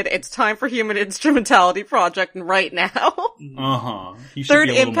defeated. It's time for Human Instrumentality Project right now. Third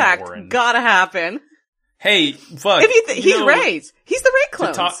impact, gotta happen. Hey, fuck. He's Ray's. He's the Ray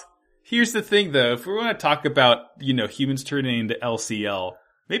clones. Here's the thing, though. If we want to talk about, humans turning into LCL,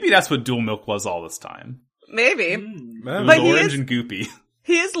 maybe that's what Dual Milk was all this time. Maybe. It was orange and goopy.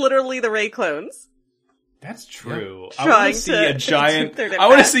 He is literally the Ray clones. That's true. Yeah. I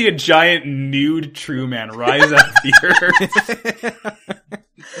want to see a giant nude True Man rise out of the earth.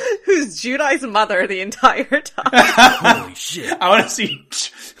 Who's Judai's mother the entire time. Holy shit. I want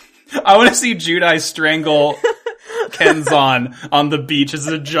to see Judai strangle Kenzan on the beach as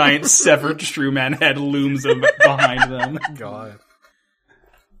a giant severed True Man head looms behind them. God.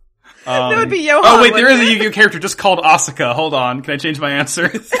 That would be Johan. Oh wait, there is a Yu-Gi-Oh character just called Asuka. Hold on. Can I change my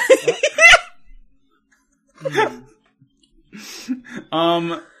answer?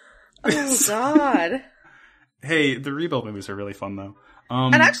 Oh god. Hey, the rebuild movies are really fun though.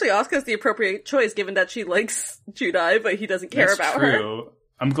 And actually Asuka's the appropriate choice given that she likes Judai, but he doesn't care about her.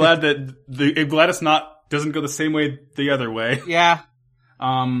 I'm glad that doesn't go the same way the other way. Yeah.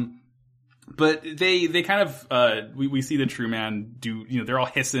 But they kind of, we see the True Man do, they're all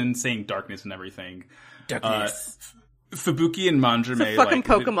hissing, saying darkness and everything. Darkness. Fubuki and Manjime. It's a fucking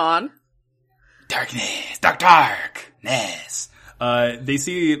Pokemon. Darkness. Darkness. They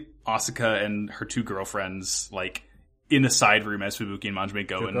see Asuka and her two girlfriends, like, in a side room as Fubuki and Manjime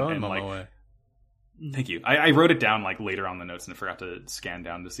go and like... Thank you. I wrote it down like later on the notes and I forgot to scan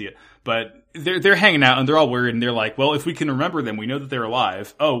down to see it. But they're hanging out and they're all worried and they're like, well, if we can remember them, we know that they're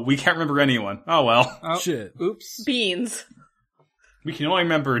alive. Oh, we can't remember anyone. Oh well. Oh, shit. Oops. Beans. We can only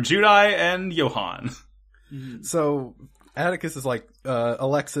remember Judai and Johan. So Atticus is like,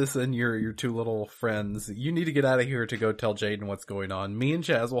 Alexis and your two little friends, you need to get out of here to go tell Jaden what's going on. Me and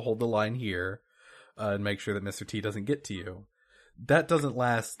Chaz will hold the line here and make sure that Mr. T doesn't get to you. That doesn't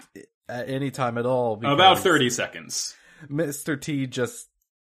last at any time at all. About 30 seconds. Mr. T just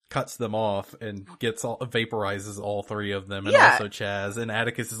cuts them off and vaporizes all three of them and also Chaz, and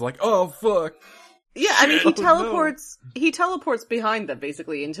Atticus is like, oh fuck. Yeah, I mean he teleports behind them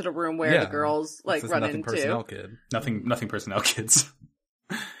basically into the room where the girls like run nothing into. Personnel kid. Nothing personnel kids.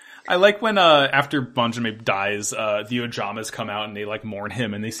 I like when after Banjime dies, the Ojamas come out and they like mourn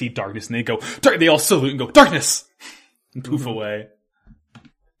him and they see darkness and they go they all salute and go darkness and poof away.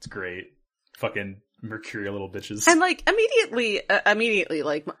 It's great. Fucking mercurial little bitches. And like immediately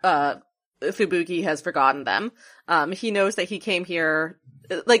like Fubuki has forgotten them. He knows that he came here.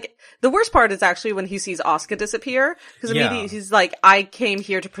 Like the worst part is actually when he sees Asuka disappear, because immediately he's like, I came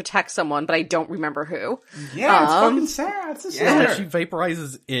here to protect someone, but I don't remember who. Yeah, it's fucking sad. It's sad. She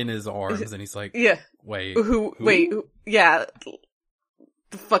vaporizes in his arms and he's like, wait. Who? Yeah.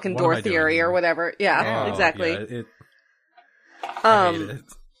 The fucking door theory or whatever. Yeah, exactly. Yeah, I hate it.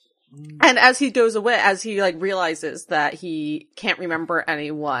 And as he goes away, as he like realizes that he can't remember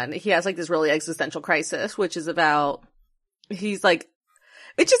anyone, he has like this really existential crisis, which is about, he's like,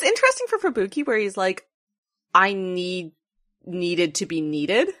 it's just interesting for Fubuki where he's like, I needed to be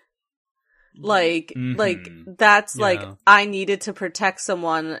needed. Like, that's like, I needed to protect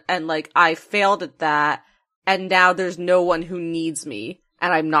someone and like, I failed at that. And now there's no one who needs me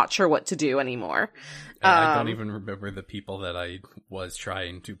and I'm not sure what to do anymore. I don't even remember the people that I was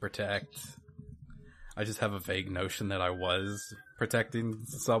trying to protect. I just have a vague notion that I was protecting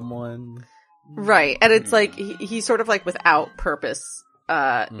someone. Right. And it's like, he's sort of like without purpose,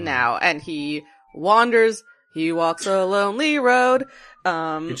 now. And he wanders, he walks a lonely road.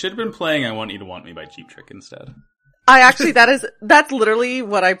 It should have been playing I Want You to Want Me by Cheap Trick instead. That's literally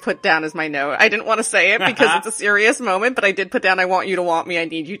what I put down as my note. I didn't want to say it because it's a serious moment, but I did put down, I want you to want me, I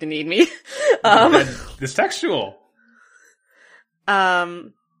need you to need me. This textual.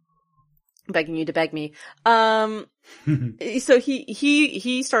 Begging you to beg me. So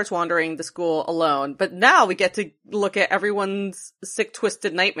he starts wandering the school alone, but now we get to look at everyone's sick,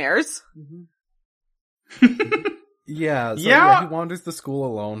 twisted nightmares. Yeah, he wanders the school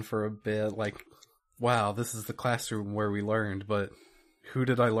alone for a bit, like, wow, this is the classroom where we learned, but who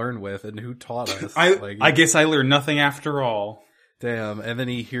did I learn with and who taught us? I guess I learned nothing after all. Damn, and then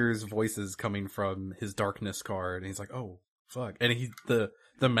he hears voices coming from his darkness card, and he's like, oh, fuck? And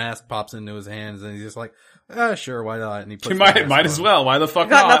the mask pops into his hands, and he's just like, sure, why not? And he puts might as well. Why the fuck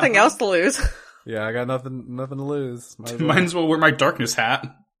Got not? nothing else to lose. Yeah, I got nothing to lose. Might as well wear my darkness hat.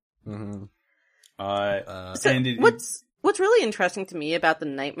 Mm-hmm. What's really interesting to me about the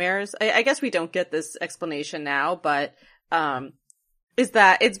nightmares, I guess we don't get this explanation now, but is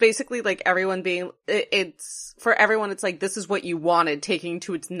that it's basically like everyone being, it's for everyone, it's like this is what you wanted, taking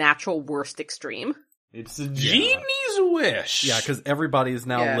to its natural worst extreme. It's a genie's wish. Yeah, because everybody is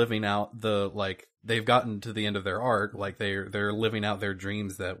now living out they've gotten to the end of their arc, like they're living out their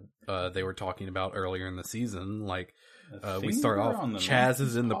dreams that they were talking about earlier in the season. Like we start off, Chaz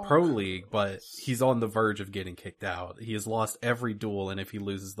is in the Pro League, but he's on the verge of getting kicked out. He has lost every duel, and if he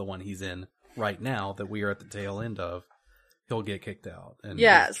loses the one he's in right now, that we are at the tail end of, he'll get kicked out, and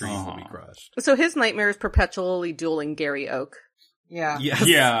his dreams will be crushed. So his nightmare is perpetually dueling Gary Oak. Yeah. Yes.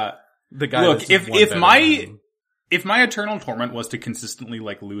 Yeah. The guy. Look, if my eternal torment was to consistently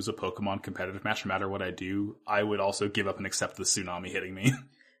like lose a Pokemon competitive match no matter what I do, I would also give up and accept the tsunami hitting me.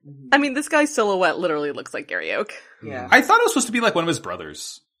 I mean, this guy's silhouette literally looks like Gary Oak. Yeah. I thought it was supposed to be like one of his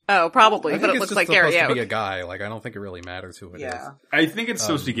brothers. Oh, probably, I but think it looks like Gary supposed Oak. to be a guy. Like, I don't think it really matters who it is. I think it's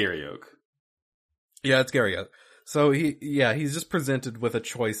supposed to be Gary Oak. Yeah, it's Gary Oak. So he's just presented with a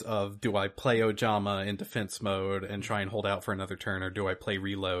choice of, do I play Ojama in defense mode and try and hold out for another turn, or do I play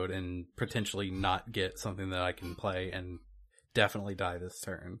reload and potentially not get something that I can play and definitely die this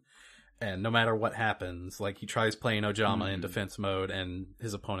turn? And no matter what happens, like, he tries playing Ojama in defense mode and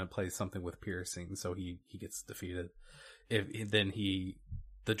his opponent plays something with piercing, so he gets defeated.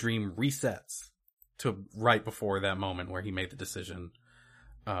 The dream resets to right before that moment where he made the decision.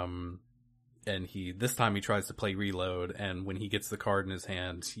 And this time he tries to play reload, and when he gets the card in his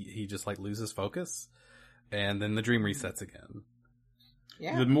hand, he just like loses focus, and then the dream resets again.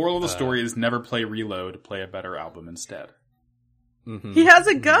 Yeah. The moral of the story is never play reload, play a better album instead. Mm-hmm. He has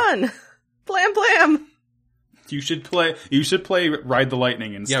a gun! Blam blam! You should play Ride the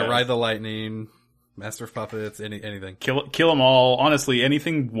Lightning instead. Yeah, Ride the Lightning, Master of Puppets, anything. Kill them all. Honestly,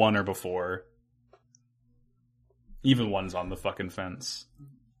 anything 1 or before. Even 1's on the fucking fence.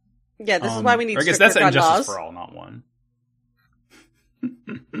 Yeah, this is why we need I guess stricter that's gun Injustice laws. for All, not 1.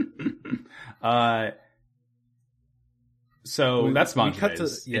 So that's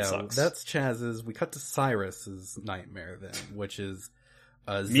Manjame's. It sucks. That's Chaz's. We cut to Cyrus's nightmare then, which is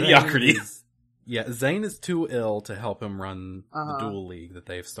mediocrity. Zane is too ill to help him run the duel league that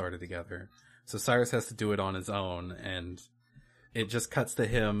they've started together. So Cyrus has to do it on his own, and it just cuts to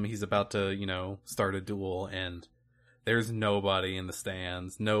him. He's about to, start a duel, and there's nobody in the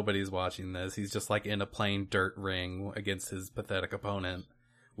stands. Nobody's watching this. He's just like in a plain dirt ring against his pathetic opponent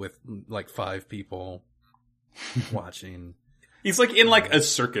with like 5 people watching. He's like in like a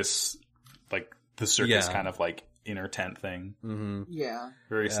circus, like the circus kind of like inner tent thing. Mm-hmm. Yeah.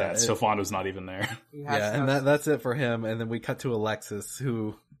 Very sad. Sofando's not even there. Yeah, and that's it for him. And then we cut to Alexis,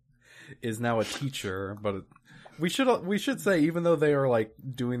 who is now a teacher, but we should say, even though they are like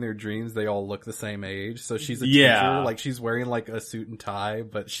doing their dreams, they all look the same age. So she's a teacher, like she's wearing like a suit and tie,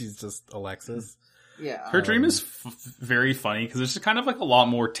 but she's just Alexis. Yeah. Her dream is very funny because it's just kind of like a lot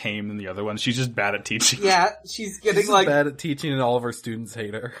more tame than the other ones. She's just bad at teaching. Yeah, she's bad at teaching, and all of her students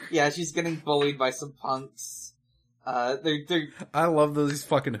hate her. Yeah, she's getting bullied by some punks. I love those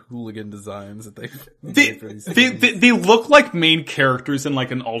fucking hooligan designs that they look like main characters in like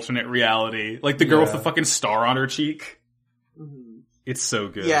an alternate reality. Like the girl with the fucking star on her cheek. Mm-hmm. It's so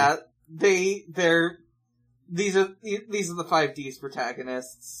good. Yeah, these are the 5D's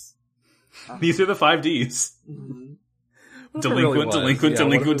protagonists. These are the 5Ds. Mm-hmm.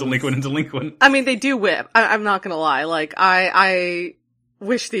 Delinquent. I mean, they do whip. I'm not gonna lie. Like, I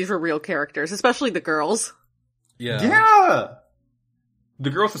wish these were real characters, especially the girls. Yeah. The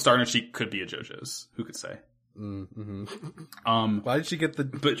girl with the star on her cheek could be a JoJo's. Who could say? Mm-hmm. Why did she get the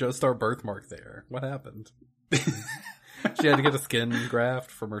Joestar birthmark there? What happened? She had to get a skin graft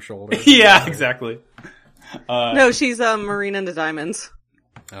from her shoulder. Yeah, exactly. No, she's Marina and the Diamonds.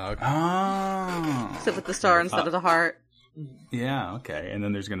 Okay. Oh. Except with the star instead of the heart. Yeah, okay. And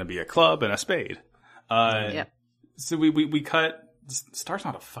then there's going to be a club and a spade. Yep. So we cut. Star's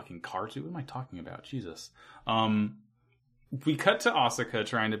not a fucking card, dude. What am I talking about? Jesus. We cut to Asuka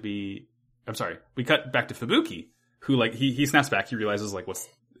trying to be. I'm sorry. We cut back to Fubuki, who like he snaps back. He realizes like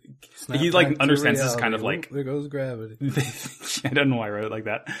he like understands this kind of like there goes gravity. I don't know why I wrote it like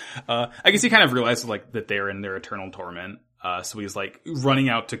that. I guess he kind of realizes like that they're in their eternal torment. So he's like running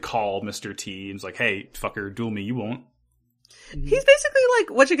out to call Mr. T and he's like, "Hey, fucker, duel me. You won't." He's basically like,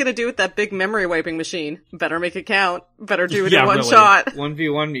 what you gonna do with that big memory wiping machine? Better make it count. Better do it in one really. shot.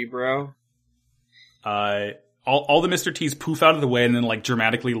 1v1 me, bro. all the Mr. T's poof out of the way and then like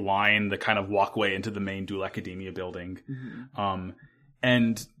dramatically line the kind of walkway into the main Duel Academia building.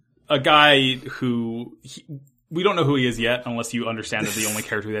 And a guy who we don't know who he is yet, unless you understand that the only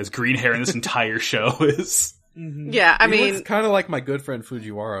character that has green hair in this entire show is. Yeah, I mean, it's kind of like my good friend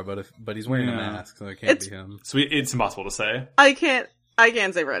Fujiwara, but he's wearing a mask, so it can't be him. So it's impossible to say. I can't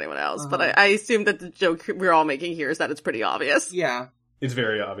say for anyone else, but I assume that the joke we're all making here is that it's pretty obvious. Yeah. It's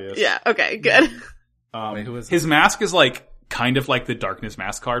very obvious. Yeah, okay, good. Wait, who is his mask is like kind of like the Darkness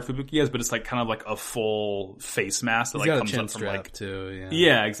mask card Fubuki has, but it's like kind of like a full face mask that He's like got comes a chin up from strap like too.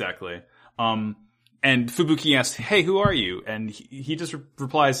 Yeah, exactly. And Fubuki asks, "Hey, who are you?" And he just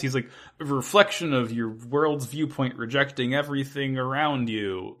replies, he's like, "A reflection of your world's viewpoint, rejecting everything around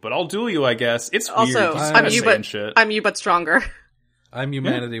you. But I'll duel you, I guess." It's Also, weird. I'm you, but stronger. I'm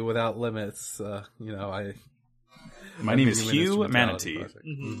humanity without limits. My name is Hugh Manatee.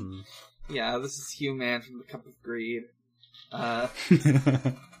 Yeah, this is Hugh Man from the Cup of Greed.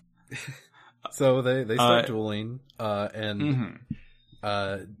 So they start dueling, and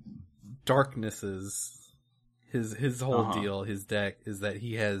Darkness's his whole deal, his deck is that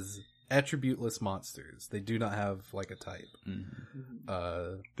he has attributeless monsters. They do not have like a type.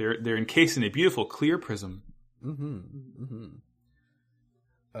 They're encased in a beautiful clear prism.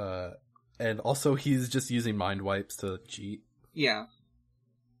 And also he's just using mind wipes to cheat. Yeah.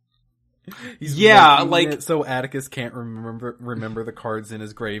 He's like it so Atticus can't remember the cards in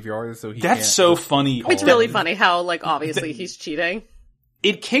his graveyard, so he that's can't so funny. It's really funny how like obviously he's cheating.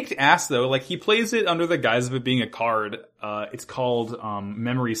 It kicked ass though. Like he plays it under the guise of it being a card. It's called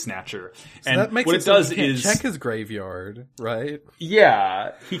Memory Snatcher, so and that makes what it does he can't is check his graveyard, right?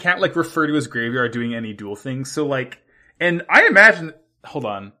 Yeah, he can't like refer to his graveyard doing any dual things. So like, and I imagine. Hold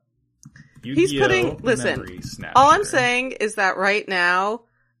on. He's putting. Listen, all I'm saying is that right now,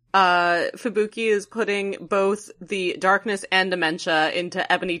 Fubuki is putting both the Darkness and Dementia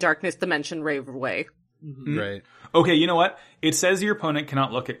into Ebony Darkness Dimension Railway. Right. Okay, you know what? It says your opponent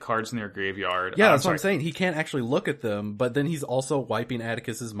cannot look at cards in their graveyard. Yeah, that's what I'm saying. He can't actually look at them, but then he's also wiping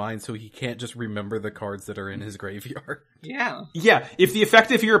Atticus's mind so he can't just remember the cards that are in his graveyard. Yeah. Yeah, if the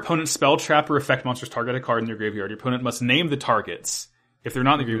effect of your opponent's spell, trap, or effect monsters target a card in their graveyard, your opponent must name the targets. If they're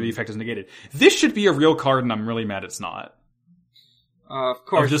not in the graveyard, the effect is negated. This should be a real card, and I'm really mad it's not. Of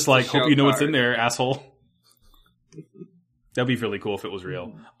course. I'm just like, hope you know what's in there, asshole. That'd be really cool if it was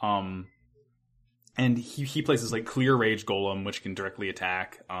real. And he places like Clear Rage Golem, which can directly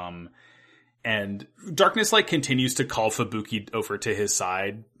attack. And Darkness like continues to call Fubuki over to his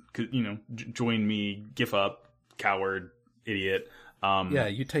side. You know, join me, give up, coward, idiot. Yeah,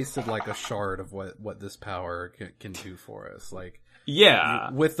 you tasted like a shard of what this power can do for us. Like,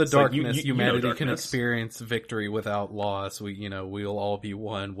 yeah, with the Darkness, like humanity can experience victory without loss. We'll all be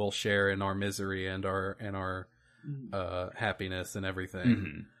one. We'll share in our misery and our happiness and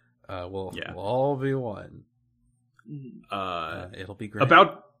everything. We'll all be one. It'll be great.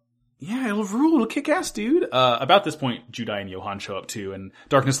 It'll rule. It'll kick ass, dude. About this point, Judai and Johan show up too, and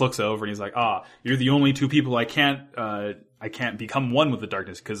Darkness looks over and he's like, you're the only two people I can't become one with the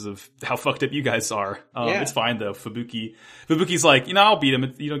Darkness because of how fucked up you guys are. It's fine though. Fubuki's like, I'll beat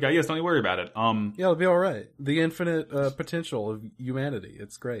him. You guys don't even worry about it. Yeah, it'll be alright. The infinite, potential of humanity.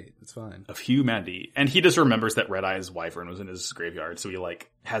 It's great. It's fine. Of humanity. And he just remembers that Red Eye's Wyvern was in his graveyard, so he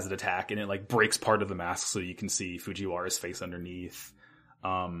like has it attack and it like breaks part of the mask so you can see Fujiwara's face underneath.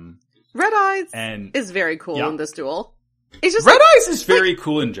 Red Eyes is very cool in this duel. It's just Red Eyes is very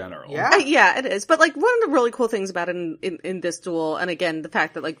cool in general. Yeah, it is. But like one of the really cool things about it in this duel, and again the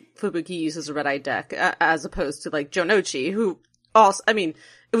fact that like Fubuki uses a Red Eye deck as opposed to like Jonochi, who also, I mean,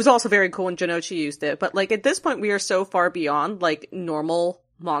 it was also very cool when Jonochi used it. But like at this point, we are so far beyond like normal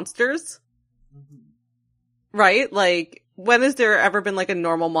monsters, right? Like when has there ever been like a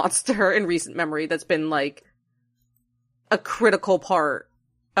normal monster in recent memory that's been like a critical part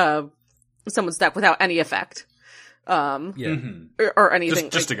of someone's deck without any effect? Or anything.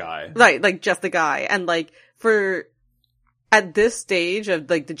 Just a guy. Right, like just a guy. And like for at this stage of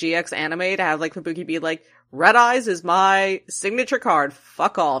like the GX anime to have like Fubuki be like, Red Eyes is my signature card,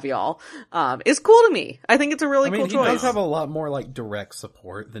 fuck all of y'all, is cool to me. I think it's a really cool choice. He does have a lot more like direct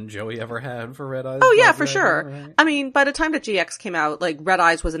support than Joey ever had for Red Eyes. Oh yeah, for sure. Right? I mean, by the time that GX came out, like Red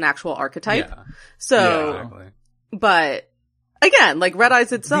Eyes was an actual archetype. Yeah. So, exactly. But again, like Red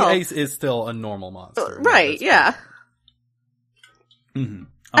Eyes itself, the ace is still a normal monster. Right, yeah. Mm-hmm.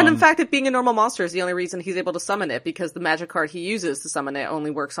 And in fact, it being a normal monster is the only reason he's able to summon it, because the magic card he uses to summon it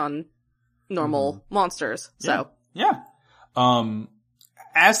only works on normal monsters. So yeah.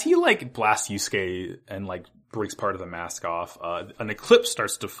 As he like blasts Yusuke and like breaks part of the mask off, an eclipse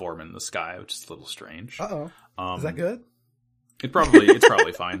starts to form in the sky, which is a little strange. Is that good? It's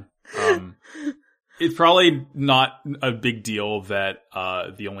probably fine. It's probably not a big deal that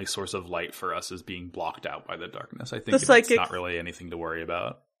the only source of light for us is being blocked out by the darkness. I think it's not really anything to worry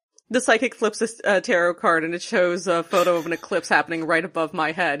about. The psychic flips a tarot card and it shows a photo of an eclipse happening right above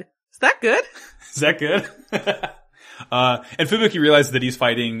my head. Is that good? Is that good? And Fubuki realizes that he's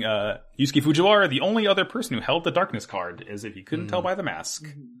fighting Yusuke Fujiwara, the only other person who held the darkness card, as if he couldn't tell by the mask,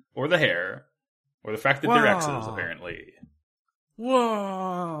 or the hair, or the fact that they're exes, apparently.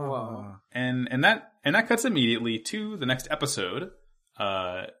 Whoa. And that cuts immediately to the next episode,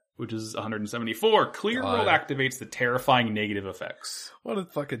 which is 174. Clear World activates the terrifying negative effects. What a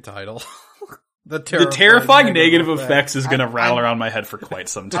fucking title. The terrifying negative effects is going to rattle around my head for quite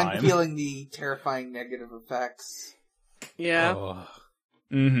some time. I'm feeling the terrifying negative effects. Yeah. Oh.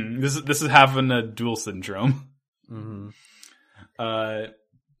 Mm-hmm. This is having a dual syndrome. Mm-hmm.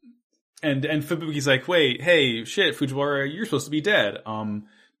 And Fubuki's like, wait, hey, shit, Fujiwara, you're supposed to be dead.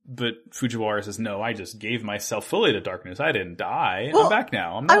 But Fujiwara says, no, I just gave myself fully to darkness. I didn't die. Well, I'm back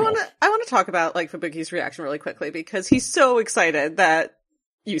now. I'm I normal. want to talk about like Fubuki's reaction really quickly because he's so excited that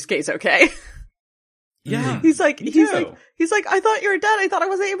Yusuke's okay. Yeah. He's like, Me I thought you were dead. I thought I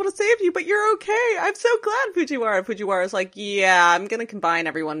wasn't able to save you, but you're okay. I'm so glad, Fujiwara. Fujiwara's like, yeah, I'm gonna combine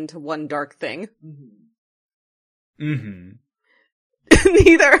everyone into one dark thing. Mm-hmm.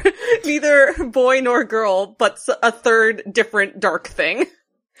 neither boy nor girl, but a third different dark thing.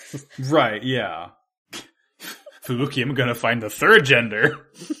 Right, yeah. Fubuki, I'm gonna find the third gender.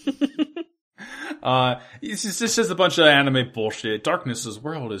 It's just a bunch of anime bullshit. Darkness's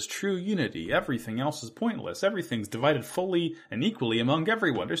world is true unity. Everything else is pointless. Everything's divided fully and equally among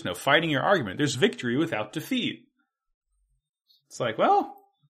everyone. There's no fighting or argument. There's victory without defeat. It's like, well,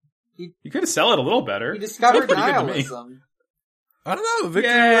 you could sell it a little better. You discovered It's pretty good to me. nihilism. I don't know.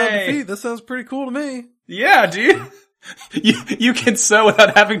 Victory without defeat. That sounds pretty cool to me. Yeah, dude. You can sow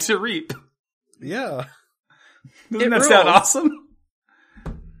without having to reap. Yeah. Doesn't that sound awesome?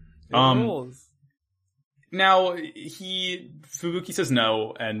 It rules. Now, Fubuki says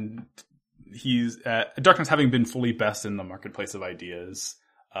no, and he's, Darkness having been fully best in the marketplace of ideas,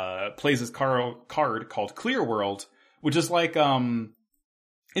 plays his card called Clear World, which is like,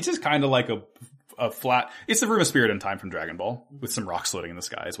 it's just kind of like a flat, it's the Room of Spirit and Time from Dragon Ball, with some rocks floating in the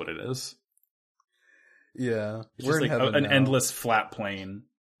sky is what it is. Yeah. It's just like an endless flat plane.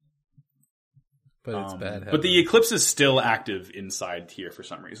 But it's bad. But the eclipse is still active inside here for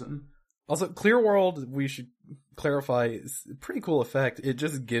some reason. Also, Clear World, we should clarify, is a pretty cool effect. It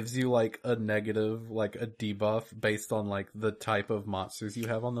just gives you like a negative, like a debuff based on like the type of monsters you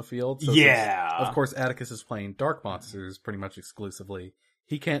have on the field. So yeah. Of course, Atticus is playing dark monsters pretty much exclusively.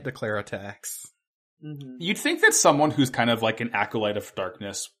 He can't declare attacks. Mm-hmm. You'd think that someone who's kind of like an acolyte of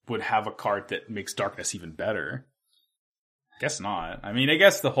darkness would have a card that makes darkness even better. Guess not. I mean, I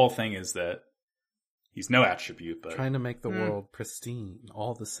guess the whole thing is that he's no attribute, but Trying to make the world pristine,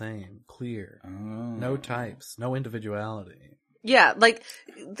 all the same, clear. No types, no individuality. Yeah, like,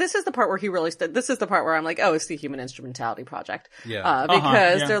 this is the part where he really this is the part where I'm like, oh, it's the Human Instrumentality Project. Yeah.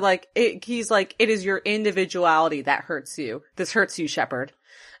 Because they're like, he's like, it is your individuality that hurts you. This hurts you, Shepard.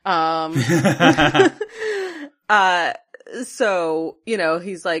 So, you know,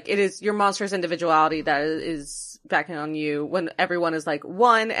 he's like, it is your monster's individuality that is backing on you when everyone is like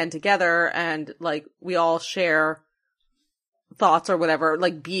one and together and like we all share thoughts or whatever,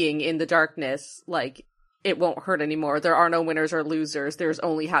 like being in the darkness, like it won't hurt anymore. There are no winners or losers. There's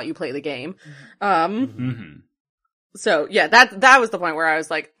only how you play the game. So yeah, that was the point where I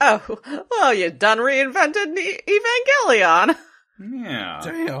was like, oh, well, you done reinvented Evangelion. yeah.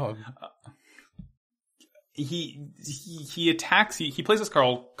 Damn. He attacks. He plays this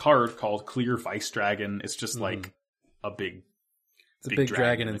card called Clear Vice Dragon. It's just like a big. It's a big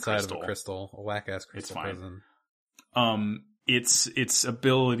dragon in inside of a crystal, a whack ass crystal. It's fine. Prison. Its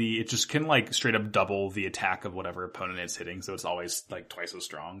ability, it just can like straight up double the attack of whatever opponent it's hitting, so it's always like twice as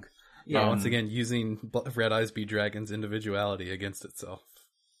strong. Yeah, once again, using Red Eyes B Dragon's individuality against itself.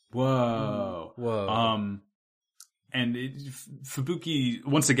 Whoa. Whoa. And Fubuki,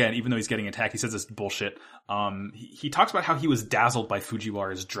 once again, even though he's getting attacked, he says this bullshit. He talks about how he was dazzled by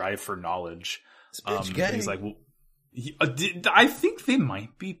Fujiwara's drive for knowledge. He's like, well, I think they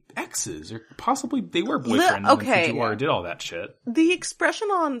might be exes, or possibly they were boyfriends when Fujiwara did all that shit. The expression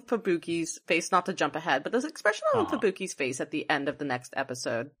on Fubuki's face, not to jump ahead, but the expression on Fubuki's face at the end of the next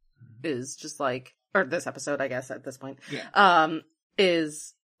episode is just like, or this episode, I guess, at this point,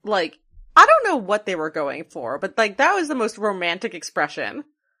 is like, I don't know what they were going for, but like that was the most romantic expression.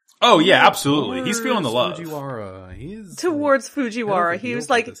 Oh yeah, absolutely. He's feeling the love. Fujiwara. Towards Fujiwara. He was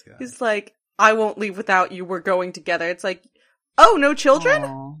like, I won't leave without you, we're going together. It's like, oh, no children?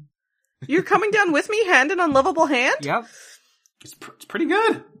 Aww. You're coming down with me, hand in unlovable hand? Yep. It's pretty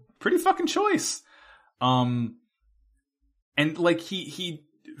good. Pretty fucking choice. And like Fubuki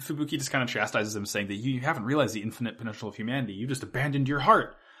just kind of chastises him, saying that you haven't realized the infinite potential of humanity. You just abandoned your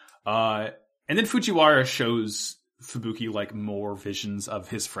heart. And then Fujiwara shows Fubuki like more visions of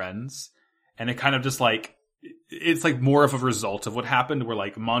his friends, and it kind of just like, it's like more of a result of what happened, where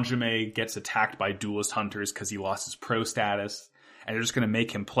like Manjume gets attacked by duelist hunters because he lost his pro status, and they're just going to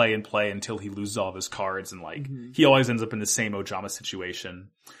make him play and play until he loses all of his cards, and like he always ends up in the same Ojama situation.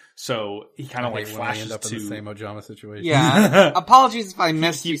 So he kind of like flashes end up to in the same Ojama situation. Yeah. Apologies if I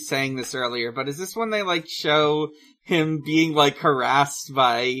missed you saying this earlier, but is this when they like show him being like harassed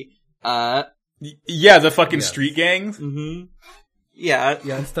by yeah, the fucking street gangs. Mm-hmm. Yeah.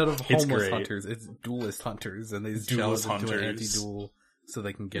 Yeah, instead of It's homeless great. hunters, it's duelist hunters, and they Duelist challenge into an hunters. anti-duel so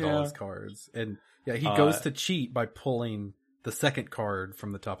they can get Yeah. all his cards. And yeah, he goes to cheat by pulling the second card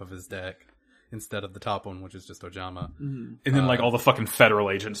from the top of his deck instead of the top one, which is just Ojama. And then like all the fucking federal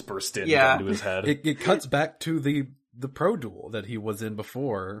agents burst in and Yeah. get into his head. It cuts back to the pro duel that he was in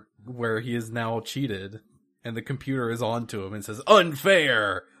before, where he is now cheated, and the computer is on to him and says,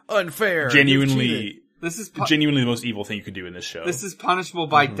 unfair! Unfair! You've cheated." genuinely This is the most evil thing you could do in this show. this is punishable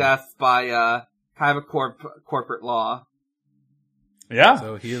by death by Havoc corporate law. Yeah.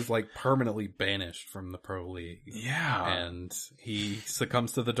 So he is like permanently banished from the pro league. Yeah. And he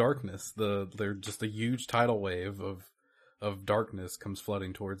succumbs to the darkness. They're just a huge tidal wave of darkness comes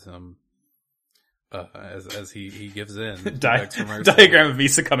flooding towards him. As he gives in. Begs for mercy. Diagram of me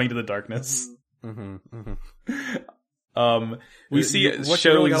succumbing to the darkness. We see what shows.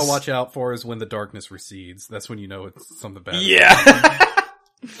 you really gotta watch out for is when the darkness recedes. That's when you know it's something bad. Yeah.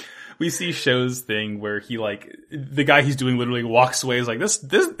 We see Show's thing where he like, the guy he's doing literally walks away. Is like, this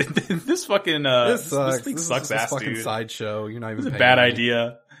fucking, This sucks. this thing This sucks is just ass, fucking dude. sideshow. You're not even It's a paying bad me.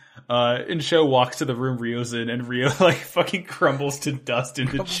 idea. And Show walks to the room Rio's in, and Rio like fucking crumbles to dust in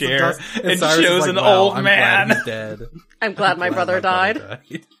the chair, and Cyrus is Show's like, an "Wow, old I'm man. glad he's dead. I'm glad my brother died.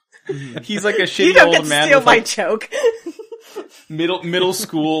 He's like a You shitty don't get old to man steal with my like joke. middle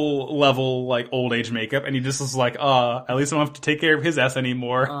school level like old age makeup, and he just is like, at least I don't have to take care of his ass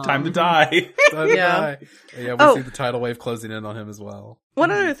anymore. Time to die. Yeah. Yeah, we Oh. see the tidal wave closing in on him as well. One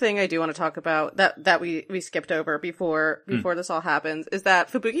other thing I do want to talk about that we skipped over before this all happens is that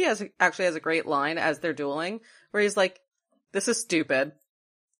Fubuki actually has a great line as they're dueling where he's like, "This is stupid,"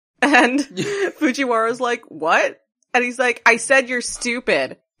 and Fujiwara's like, "What?" And he's like, "I said you're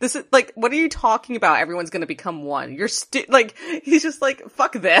stupid. This is like, what are you talking about? Everyone's gonna become one. You're like." He's just like,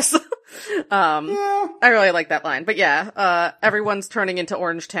 "Fuck this." I really like that line, but yeah, everyone's turning into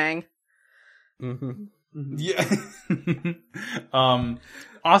Orange Tang. Yeah.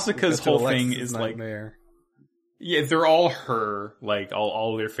 Asuka's whole thing is like, nightmare. yeah, they're all her, like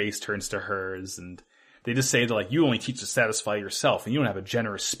all their face turns to hers, and they just say that like, you only teach to satisfy yourself and you don't have a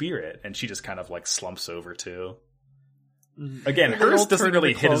generous spirit, and she just kind of like slumps over too. Again, They hers all doesn't turn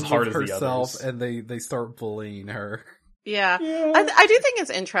really into hit as clones hard of as the herself, others. and they start bullying her. Yeah. I do think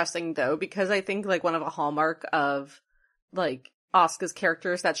it's interesting though, because I think like one of a hallmark of like Asuka's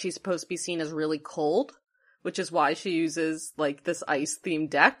character is that she's supposed to be seen as really cold, which is why she uses like this ice themed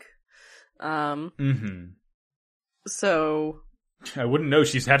deck. So, I wouldn't know.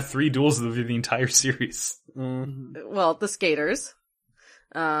 She's had 3 duels over the entire series. well, the skaters.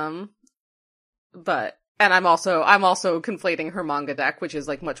 But, and I'm also conflating her manga deck, which is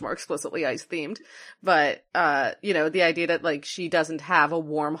like much more explicitly ice themed. But, you know, the idea that like she doesn't have a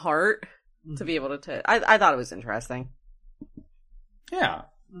warm heart to be able to, I thought it was interesting. Yeah.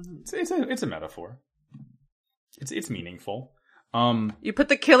 It's a metaphor. It's meaningful. You put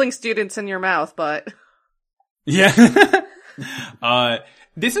the killing students in your mouth, but Yeah.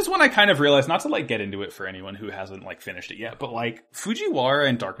 This is when I kind of realized, not to like get into it for anyone who hasn't like finished it yet, but like Fujiwara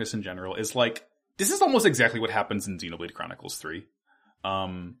and Darkness in general is like, this is almost exactly what happens in Xenoblade Chronicles 3.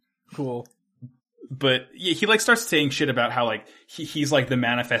 Cool. But yeah, he like starts saying shit about how like he's like the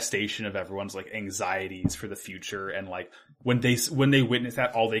manifestation of everyone's like anxieties for the future, and like when they witness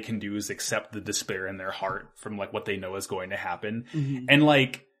that, all they can do is accept the despair in their heart from like what they know is going to happen. And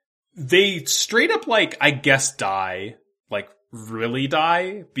like they straight up like, I guess, die, like really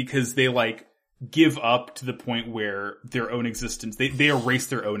die, because they like give up to the point where their own existence, they erase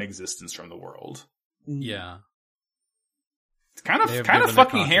their own existence from the world. Yeah. It's kind They have of given their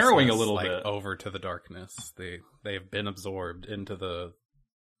fucking harrowing a consciousness, little like, bit. over to the darkness. They have been absorbed into the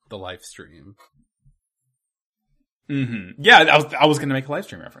live stream. Yeah, I was gonna make a live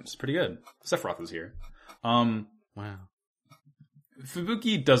stream reference. Pretty good. Sephiroth is here. Wow.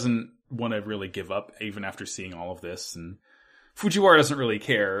 Fubuki doesn't want to really give up even after seeing all of this, and Fujiwara doesn't really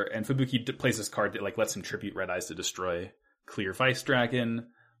care, and Fubuki plays this card that like lets him tribute Red Eyes to destroy Clear Vice Dragon,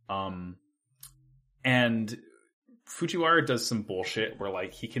 and Fujiwara does some bullshit where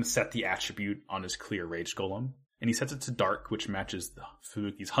like he can set the attribute on his Clear Rage Golem, and he sets it to Dark, which matches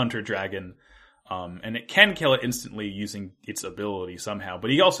Fubuki's Hunter Dragon, and it can kill it instantly using its ability somehow, but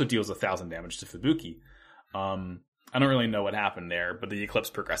he also deals 1,000 damage to Fubuki. I don't really know what happened there, but the Eclipse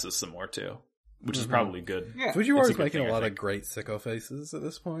progresses some more too, which is probably good. Yeah. Fujiwara's making a lot of great sicko faces at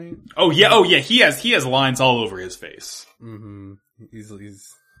this point. Oh yeah, he has lines all over his face. Mm-hmm. He's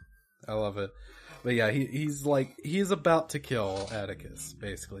I love it. But yeah, he's about to kill Atticus,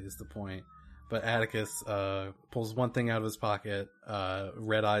 basically, is the point. But Atticus pulls one thing out of his pocket,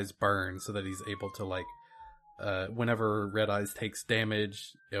 Red Eyes burn, so that he's able to like whenever Red Eyes takes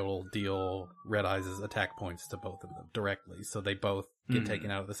damage, it will deal Red Eyes' attack points to both of them directly. So they both get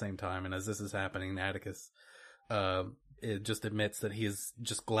taken out at the same time. And as this is happening, Atticus it just admits that he is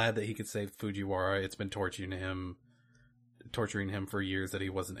just glad that he could save Fujiwara. It's been torturing him for years that he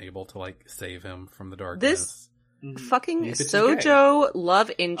wasn't able to like save him from the darkness. This fucking Sojo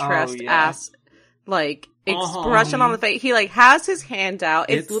love interest ass like expression on the face. He like has his hand out.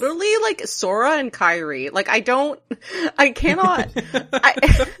 It's literally like Sora and Kairi. Like I cannot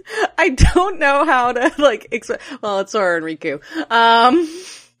I don't know how to like well, it's Sora and Riku. I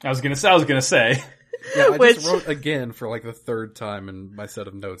was gonna say. Yeah, I just wrote again for like the third time in my set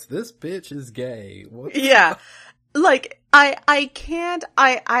of notes. This bitch is gay. What? Yeah. Like, I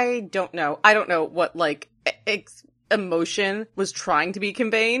don't know. I don't know what, like, emotion was trying to be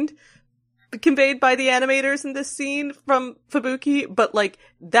conveyed by the animators in this scene from Fubuki, but, like,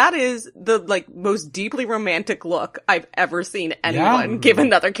 that is the, like, most deeply romantic look I've ever seen anyone give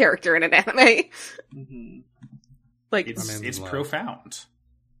another character in an anime. Mm-hmm. Like, it's profound.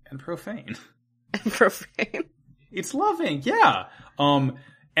 And profane. And profane. It's loving, yeah.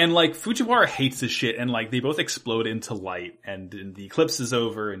 And, like, Fujiwara hates this shit, and, like, they both explode into light, and the eclipse is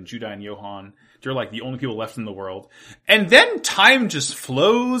over, and Judai and Johan, they're, like, the only people left in the world. And then time just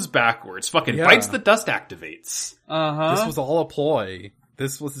flows backwards. Fucking bites the dust activates. Uh-huh. This was all a ploy.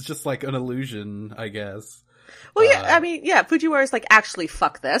 This was just, like, an illusion, I guess. Well, yeah, I mean, yeah, Fujiwara's like, actually,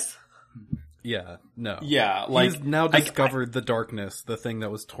 fuck this. Yeah, no. Yeah, like... He's now discovered the darkness, the thing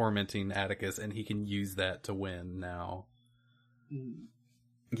that was tormenting Atticus, and he can use that to win now.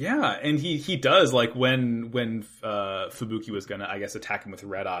 Yeah, and he does, like, when Fubuki was gonna, I guess, attack him with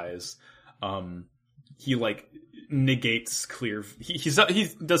Red Eyes, he, like, negates Clear, he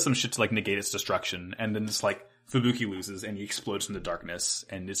does some shit to, like, negate its destruction, and then just, like, Fubuki loses, and he explodes in the darkness,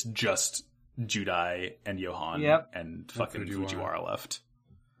 and it's just Judai and Johan, and fucking Fujiwara left.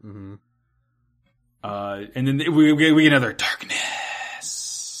 Mm-hmm. And then we get another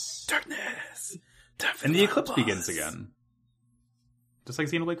darkness. And the eclipse begins again. Just like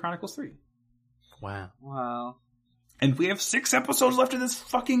Xenoblade Chronicles 3. Wow. And we have 6 episodes left of this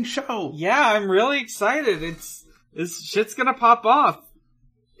fucking show. Yeah, I'm really excited. This shit's gonna pop off.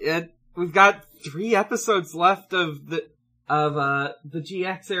 We've got 3 episodes left of the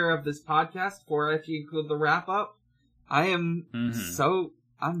GX era of this podcast, 4 if you include the wrap up. I am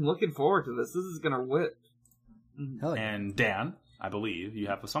I'm looking forward to this. This is gonna whip. And Dan, I believe you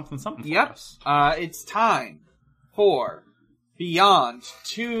have something for us. It's time for Beyond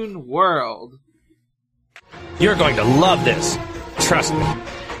Toon World. You're going to love this. Trust me.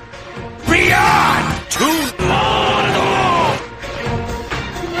 Beyond Toon World!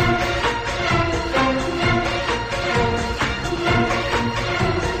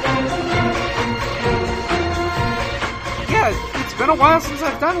 Yeah, it's been a while since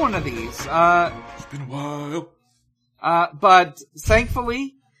I've done one of these. It's been a while. But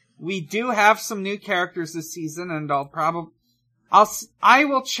thankfully, we do have some new characters this season, and I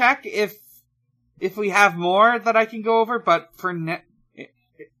will check if we have more that I can go over, but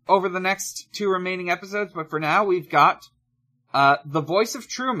over the next 2 remaining episodes, but for now we've got, the voice of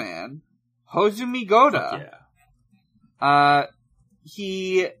True Man, Hozumi Goda. Yeah.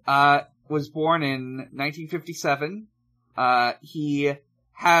 He, was born in 1957. He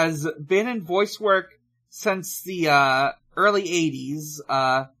has been in voice work since the, early 80s,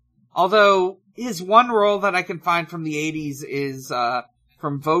 although his one role that I can find from the 80s is,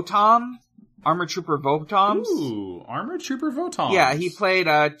 from Votom, Armor Trooper Votoms. Ooh, Armor Trooper Votoms. Yeah, he played,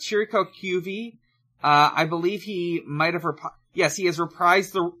 Chiriko Kyuvi. I believe he might have he has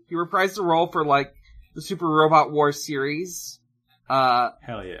reprised the role for, like, the Super Robot Wars series.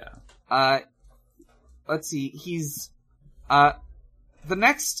 Hell yeah. Let's see, he's, the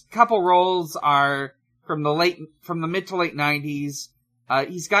next couple roles are from the mid to late 90s.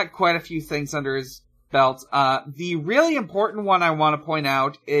 He's got quite a few things under his belt. The really important one I want to point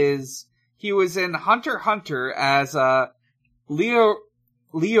out is he was in Hunter x Hunter as,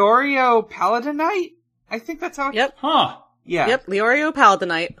 Leorio Paladinite? I think that's how Yep. Huh. Yeah. Yep, Leorio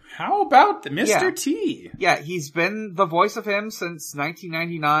Paladinite. How about Mr. Yeah. T? Yeah, he's been the voice of him since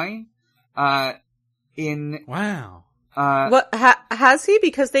 1999. Wow. What has he?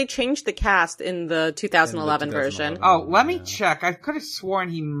 Because they changed the cast in the 2011 In the version. 2011. Oh, let me Yeah. check. I could have sworn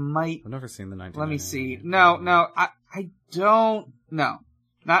he might. I've never seen the 1999. Let me see. No, I don't. No,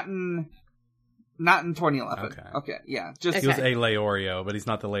 not in 2011. Okay. Yeah, just He was Okay. a Leorio, but he's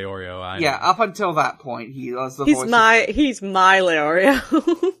not the Leorio I know. yeah. Up until that point, he was the He's voice. he's my Leorio.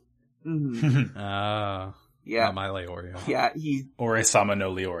 Mhm. Yeah, Yeah, my Leorio. yeah. He Or Isama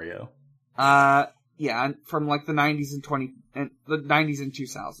no Leorio. yeah, from like the 90s and the 90s and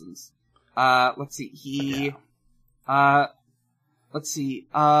 2000s. Let's see.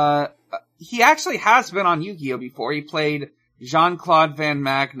 He actually has been on Yu-Gi-Oh before. He played Jean-Claude Van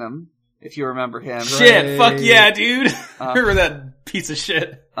Magnum, if you remember him. Shit, fuck yeah, dude. Remember that piece of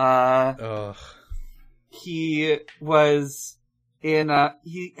shit. Ugh. He was in,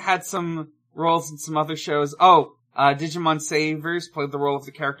 he had some roles in some other shows. Oh, Digimon Savers played the role of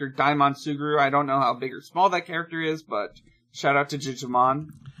the character Daimon Suguru. I don't know how big or small that character is, but shout out to Digimon.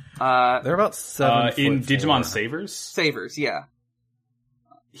 They're about 7 In foot Digimon 4. Savers? Savers, yeah.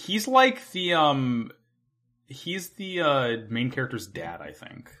 He's like the, he's the, main character's dad, I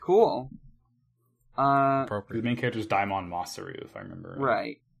think. Cool. The Appropriate. main character's Daimon Masaru, if I remember.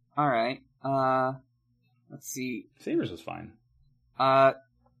 Right. Alright. Let's see. Savers is fine.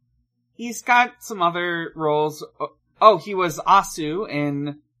 He's got some other roles. Oh, he was Asu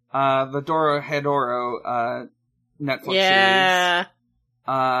in, the Dorohedoro, Netflix Yeah.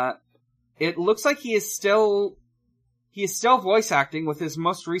 series. It looks like he is still voice acting, with his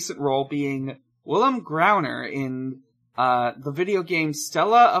most recent role being Willem Grauner in, the video game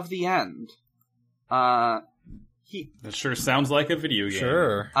Stella of the End. That sure sounds like a video game.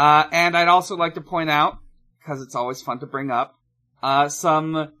 Sure. And I'd also like to point out, because it's always fun to bring up,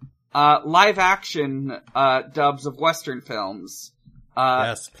 some live action dubs of Western films.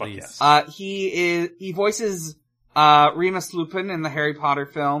 Yes, Fuck please. yes. He voices Remus Lupin in the Harry Potter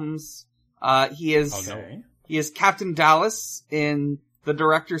films. He is Okay. he is Captain Dallas in the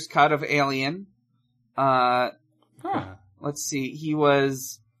director's cut of Alien. Huh. Let's see, he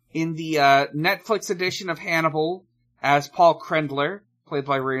was in the Netflix edition of Hannibal as Paul Krendler, played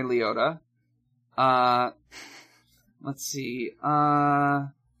by Ray Liotta. Let's see,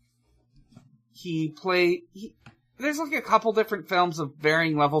 there's like a couple different films of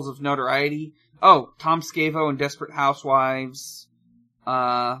varying levels of notoriety. Oh, Tom Scavo in Desperate Housewives.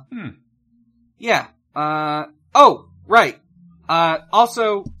 Yeah. Oh, right.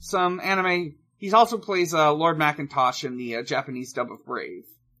 Also some anime. He also plays, Lord Macintosh in the, Japanese dub of Brave.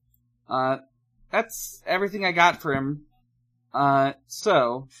 That's everything I got for him. That's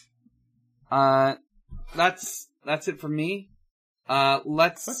it from me.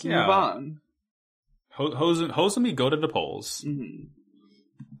 Let's Fuck move yeah. on. Hosemi, go to the polls. Mm-hmm.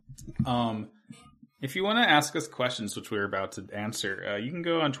 If you want to ask us questions, which we're about to answer, you can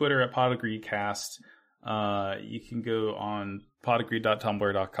go on Twitter at PodAgreeCast. You can go on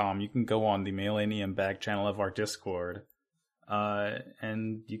podagree.tumblr.com. You can go on the Millennium Bag channel of our Discord.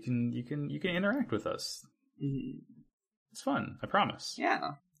 And you can interact with us. Mm-hmm. It's fun, I promise.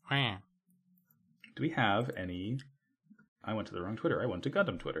 Yeah. Do we have any? I went to the wrong Twitter. I went to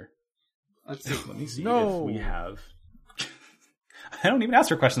Gundam Twitter. Let's see. Let me see No. if we have. I don't even ask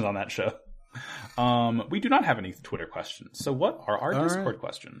for questions on that show. We do not have any Twitter questions. So what are our All Discord right.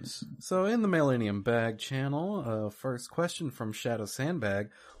 questions? So in the Millennium Bag channel, first question from Shadow Sandbag.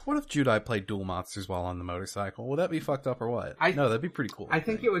 What if Judai played Duel Monsters while on the motorcycle? Would that be fucked up or what? No, that'd be pretty cool. I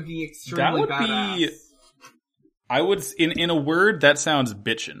think it would be extremely That would be- badass. I would, in a word, that sounds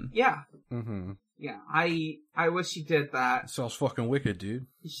bitchin'. Yeah. Mm-hmm. Yeah. I wish he did that. Sounds fucking wicked, dude.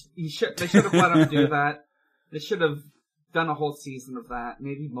 They should have let him do that. They should have done a whole season of that.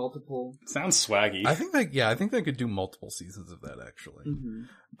 Maybe multiple. Sounds swaggy. I think they could do multiple seasons of that, actually.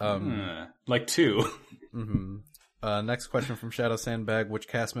 Mm-hmm. Like 2. Mm-hmm. Next question from Shadow Sandbag. Which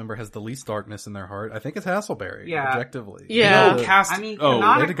cast member has the least darkness in their heart? I think it's Hasselberry, Yeah. objectively. Yeah. They cast. I mean, oh, had to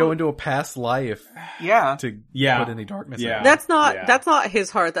canonically- go into a past life Yeah. to Yeah. put any darkness Yeah. in. That's Yeah. not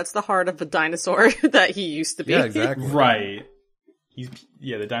his heart. That's the heart of the dinosaur that he used to be. Yeah, exactly. right.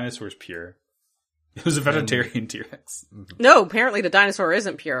 The dinosaur's pure. It was a vegetarian T-Rex. No, apparently the dinosaur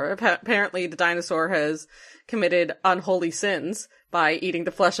isn't pure. Apparently the dinosaur has committed unholy sins by eating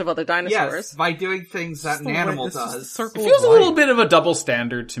the flesh of other dinosaurs. Yes, by doing things that an animal does. It feels a little bit of a double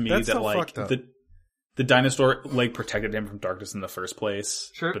standard to me That's that so like fucked up. the dinosaur like protected him from darkness in the first place,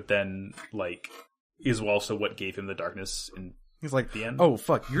 Sure. but then like is also what gave him the darkness in He's like, the end. oh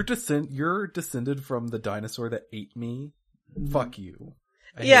fuck, you're descended from the dinosaur that ate me. Fuck you.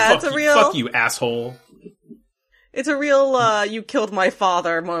 I Yeah, hate it's fuck a you, real- fuck you, asshole. It's a real, you killed my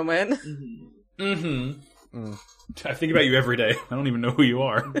father moment. Mm-hmm. I think about you every day. I don't even know who you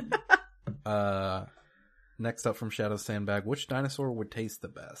are. Next up from Shadow Sandbag, which dinosaur would taste the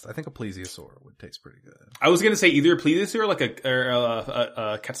best? I think a plesiosaur would taste pretty good. I was gonna say either a plesiosaur or like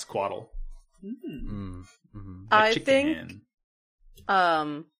a Quetzalcoatl. Mm-hmm. I Chicken think,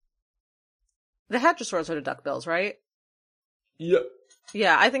 Man. the hadrosaurs are the duckbills, right? Yep.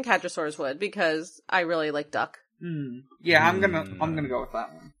 Yeah, I think hadrosaurs would, because I really like duck. Yeah, I'm gonna go with that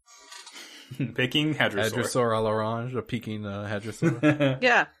one. Picking Hadrosaur. Hadrosaur à l'orange, a Peking hadrosaur.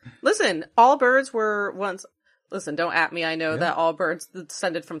 Yeah. Listen, all birds were once... Listen, don't at me. I know that all birds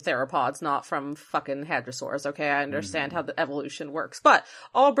descended from theropods, not from fucking hadrosaurs, okay? I understand how the evolution works. But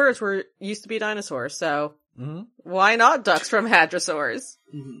all birds used to be dinosaurs, so why not ducks from hadrosaurs?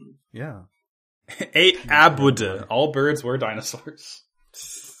 Yeah. A abuda. All birds were dinosaurs.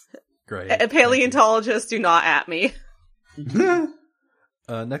 Great. Paleontologists, do not at me.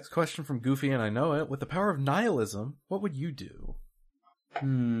 Next question from Goofy, and I know it. With the power of nihilism, what would you do? I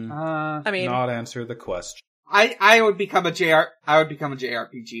mean... Not answer the question. I would become a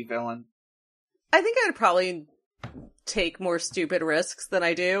JRPG villain. I think I'd probably take more stupid risks than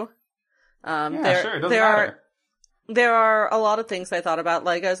I do. Sure, it doesn't matter. There are a lot of things I thought about.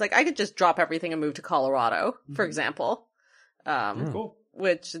 Like, I was like, I could just drop everything and move to Colorado, for example. Cool.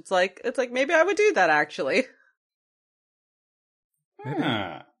 Which it's like maybe I would do that actually.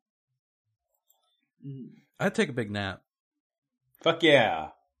 Huh. I'd take a big nap. Fuck yeah.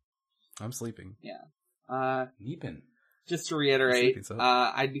 I'm sleeping. Neepin. Just to reiterate, Sleeping, so.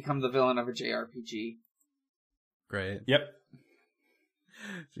 I'd become the villain of a JRPG. Great. Yep.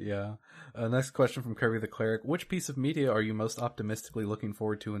 Yeah. Next question from Kirby the Cleric. Which piece of media are you most optimistically looking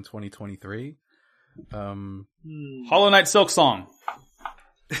forward to in 2023? Hollow Knight Silk Song.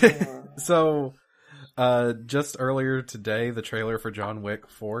 So, just earlier today, the trailer for John Wick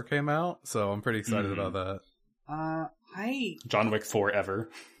 4 came out, so I'm pretty excited about that. John Wick Forever.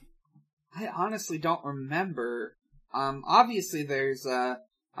 I honestly don't remember. Obviously there's,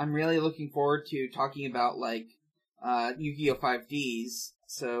 I'm really looking forward to talking about, like, Yu-Gi-Oh! 5Ds,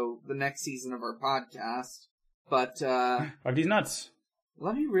 so the next season of our podcast. But, 5D's nuts.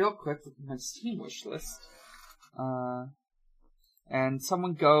 let me real quick look at my Steam wish list. And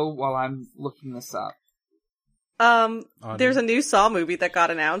someone go while I'm looking this up. There's a new Saw movie that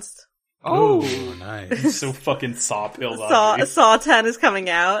got announced. Oh! Ooh, nice. So fucking Saw pilled on Saw 10 is coming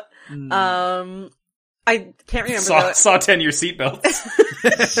out. I can't remember. Saw 10 your seatbelts.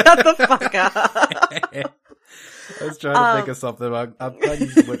 Shut the fuck up. I was trying to think of something. I'm glad you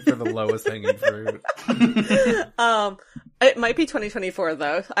just went for the lowest hanging fruit. It might be 2024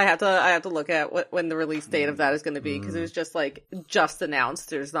 though. I have to look at when the release date of that is going to be, because it was just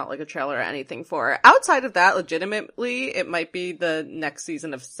announced. There's not like a trailer or anything for it. Outside of that, legitimately, it might be the next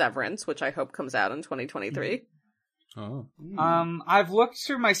season of Severance, which I hope comes out in 2023. Oh. I've looked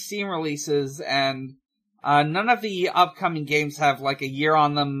through my Steam releases, and none of the upcoming games have like a year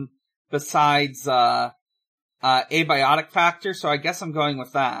on them besides Abiotic Factor, so I guess I'm going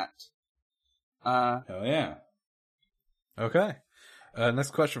with that. Oh yeah. Okay.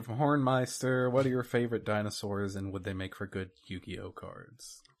 Next question from Hornmeister. What are your favorite dinosaurs, and would they make for good Yu-Gi-Oh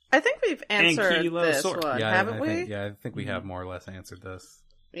cards? I think we've answered this Ankylosaur. one, Yeah, haven't we? I think we have more or less answered this.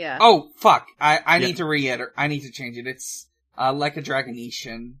 Yeah. Oh, fuck. I need to reiterate. I need to change it. It's, like a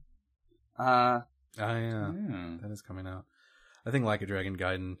Dragonetian. Oh, yeah. That is coming out. I think Like a Dragon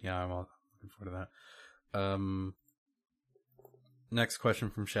Gaiden. Yeah, I'm all looking forward to that. Next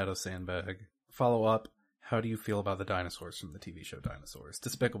question from Shadow Sandbag. Follow up. How do you feel about the dinosaurs from the TV show Dinosaurs?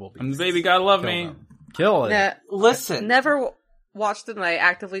 Despicable Beasts. And baby gotta love me. them. Kill it. Listen. Never watched it, and I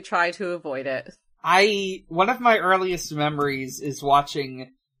actively try to avoid it. One of my earliest memories is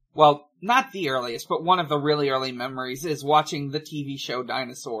watching, well, not the earliest, but one of the really early memories is watching the TV show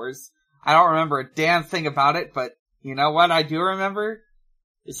Dinosaurs. I don't remember a damn thing about it, but you know what I do remember?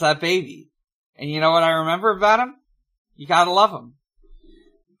 It's that baby. And you know what I remember about him? You gotta love him.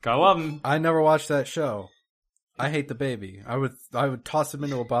 Gotta love him. I never watched that show. I hate the baby. I would toss him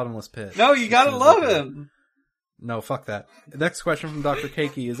into a bottomless pit. No, you gotta love him. No, fuck that. Next question from Dr.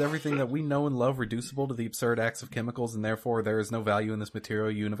 Keiki. Is everything that we know and love reducible to the absurd acts of chemicals and therefore there is no value in this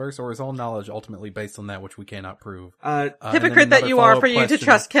material universe, or is all knowledge ultimately based on that which we cannot prove? Hypocrite that you are for you to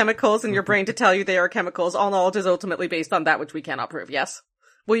trust chemicals and your brain to tell you they are chemicals. All knowledge is ultimately based on that which we cannot prove, yes?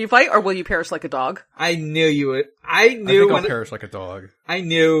 Will you fight or will you perish like a dog? I knew you would. I think I'll perish like a dog. I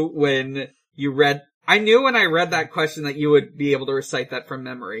knew when I read that question that you would be able to recite that from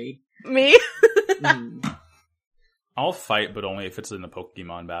memory. Me? I'll fight, but only if it's in the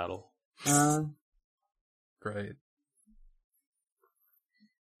Pokemon battle. Great.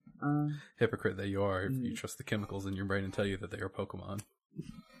 Hypocrite that you are if you trust the chemicals in your brain and tell you that they are Pokemon.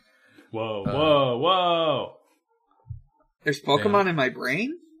 Whoa. There's Pokemon in my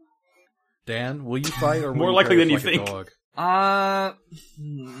brain? Dan, will you fight or will More you likely than you like think. A dog?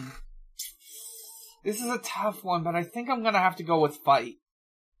 This is a tough one, but I think I'm gonna have to go with fight.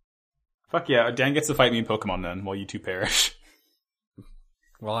 Fuck yeah, Dan gets to fight me in Pokemon then, while you two perish.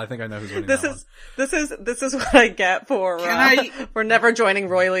 Well, I think I know who's winning This is what I get for never joining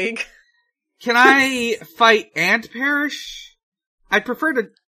Roy League. Can I fight and perish? I'd prefer to...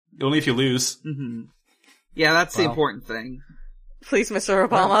 Only if you lose. Mm-hmm. Yeah, that's the important thing. Please, Mr.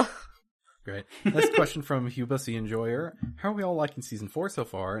 Obama. Great. Next question from Hubus the Enjoyer. How are we all liking season 4 so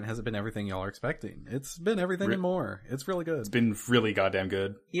far, and has it been everything y'all are expecting? It's been everything and more. It's really good. It's been really goddamn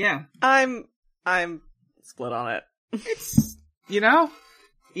good. Yeah. I'm split on it. It's,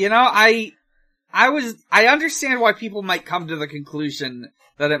 I understand why people might come to the conclusion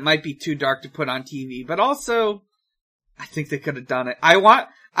that it might be too dark to put on TV, but also, I think they could have done it.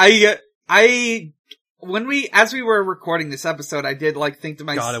 As we were recording this episode, I did think to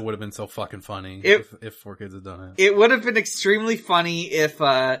myself, God, it would have been so fucking funny if 4Kids had done it. It would have been extremely funny if,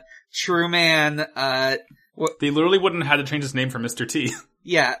 True Man, they literally wouldn't have had to change his name for Mr. T.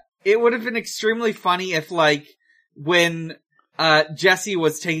 Yeah. It would have been extremely funny if, when, Jesse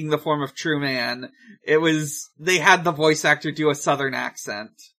was taking the form of True Man, they had the voice actor do a southern accent.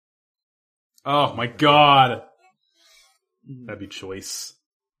 Oh my god. That'd be choice.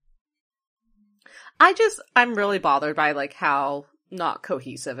 I'm really bothered by, how not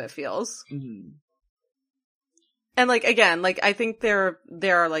cohesive it feels. Mm-hmm. And, again, I think there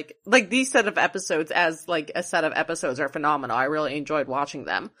are, these set of episodes as, a set of episodes are phenomenal. I really enjoyed watching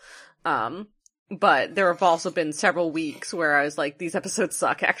them. But there have also been several weeks where I was these episodes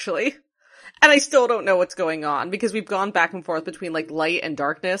suck, actually. And I still don't know what's going on, because we've gone back and forth between, light and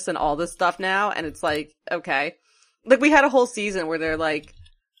darkness and all this stuff now, and it's okay. We had a whole season where they're,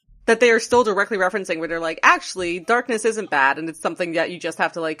 that they are still directly referencing, where they're actually, darkness isn't bad, and it's something that you just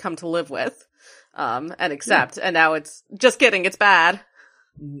have to, come to live with, and accept. And now it's just kidding, it's bad.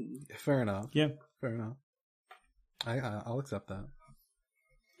 Fair enough. Yeah. Fair enough. I'll accept that.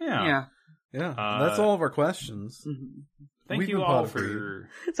 Yeah. Yeah. That's all of our questions. Thank you all for...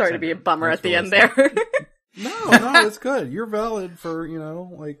 Sorry to be a bummer at the end there. No, it's good. You're valid for,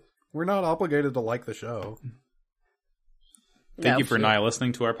 we're not obligated to like the show. Thank you for not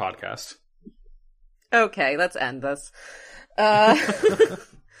listening to our podcast. Okay, let's end this. We've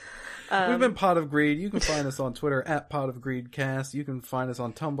been Pot of Greed. You can find us on Twitter at Pot of Greedcast. You can find us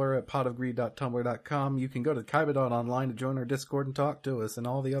on Tumblr at potofgreed.tumblr.com. You can go to Kaiba.online to join our Discord and talk to us and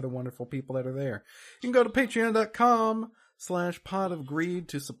all the other wonderful people that are there. You can go to patreon.com/potofgreed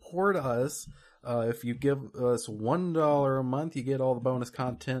to support us. If you give us $1 a month, you get all the bonus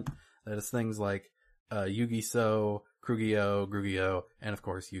content. That is things like Yugi-So, Krugio, Grugio, and of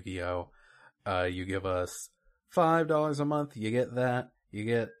course Yu-Gi-Oh! You give us $5 a month, you get that. You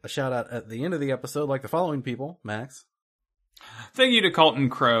get a shout out at the end of the episode like the following people. Max. Thank you to Colton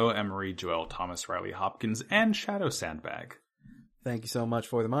Crow, Emery, Joel, Thomas, Riley Hopkins, and Shadow Sandbag. Thank you so much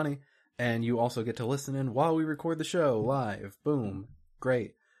for the money. And you also get to listen in while we record the show live. Boom.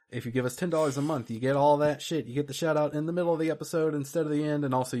 Great. If you give us $10 a month, you get all that shit. You get the shout out in the middle of the episode instead of the end,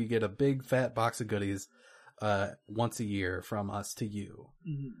 and also you get a big fat box of goodies once a year from us to you.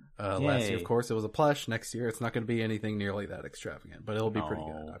 Last year, of course, it was a plush. Next year, it's not going to be anything nearly that extravagant, but it'll be pretty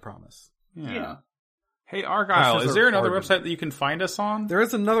good, I promise. Yeah. Hey, Argyle, is there another website that you can find us on? There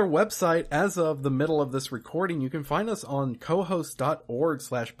is another website. As of the middle of this recording, you can find us on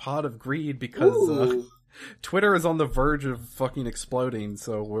cohost.org/potofgreed because Twitter is on the verge of fucking exploding,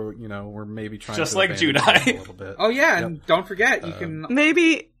 so we're maybe trying just to like Judai a little bit. Oh yeah, and don't forget, you can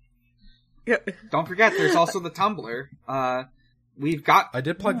don't forget there's also the Tumblr. We've got... I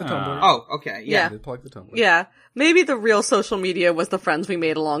did plug the Tumblr. Oh, okay. Yeah. I did plug the Tumblr. Yeah. Maybe the real social media was the friends we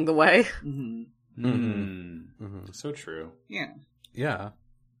made along the way. So true. Yeah. Yeah.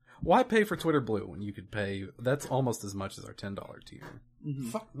 Why pay for Twitter Blue when you could pay? That's almost as much as our $10 tier.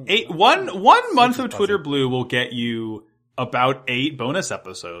 One month of Twitter Blue will get you about 8 bonus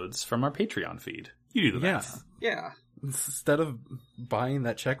episodes from our Patreon feed. You do the math. Yeah. Instead of buying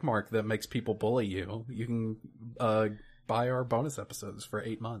that check mark that makes people bully you, you can buy our bonus episodes for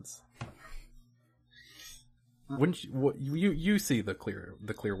 8 months. Wouldn't you see the clear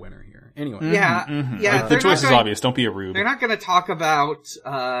winner here? Anyway, yeah. The choice is obvious. Don't be a rude. They're not going to talk about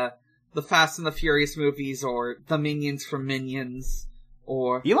the Fast and the Furious movies or the Minions from Minions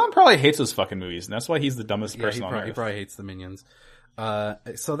or Elon probably hates those fucking movies, and that's why he's the dumbest person on Earth. He probably hates the Minions.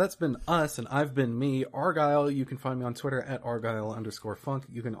 So that's been us, and I've been me, Argyle. You can find me on Twitter at Argyle_funk.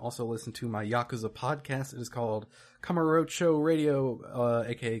 You can also listen to my Yakuza podcast. It is called Kamarocho Radio,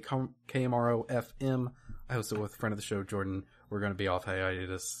 aka KMRO FM. I host it with a friend of the show, Jordan. We're going to be off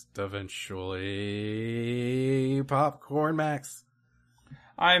hiatus eventually. Popcorn Max.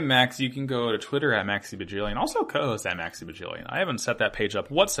 I'm Max. You can go to Twitter at MaxyBajillion. Also co-host at MaxyBajillion. I haven't set that page up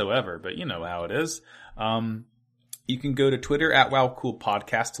whatsoever, but you know how it is. You can go to Twitter at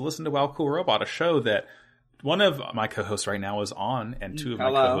WowCoolPodcast to listen to Wow Cool Robot, a show that one of my co-hosts right now is on, and 2 of my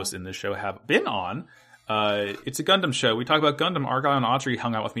co-hosts in this show have been on. It's a Gundam show. We talk about Gundam. Argyle and Audrey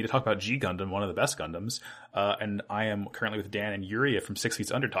hung out with me to talk about G Gundam, one of the best Gundams. And I am currently with Dan and Yuria from 6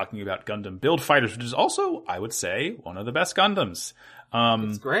 Feet Under talking about Gundam Build Fighters, which is also, I would say, one of the best Gundams.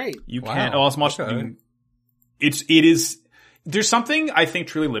 It's great. You can't, it is, there's something I think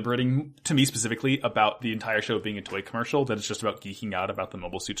truly liberating to me specifically about the entire show being a toy commercial that it's just about geeking out about the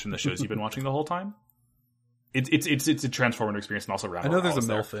mobile suits from the shows you've been watching the whole time. It's a transformative experience and also I know there's a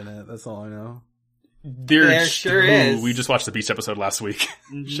MILF in it. That's all I know. There sure is. We just watched the Beast episode last week.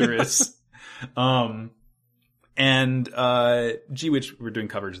 Sure is. G-Witch, we're doing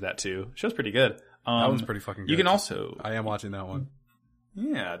coverage of that too. Show's pretty good. That one's pretty fucking good. You can also... I am watching that one.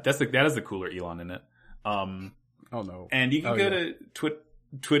 Yeah, that is the cooler Elon in it. Oh no. And you can go to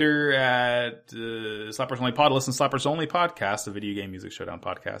Twitter at Slappers Only Pod. Listen to Slappers Only Podcast, a video game music showdown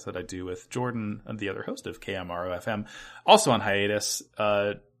podcast that I do with Jordan, the other host of KMRO FM. Also on hiatus.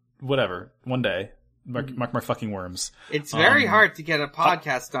 Whatever. One day. Mark my fucking worms. It's very hard to get a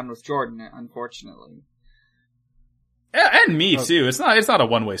podcast done with Jordan, unfortunately. And me too. It's not a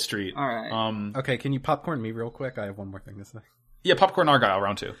one-way street. All right. Okay, can you popcorn me real quick? I have one more thing to say. Yeah, Popcorn Argyle,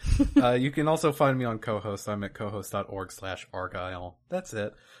 round 2. You can also find me on co-host. I'm at cohost.org/Argyle. That's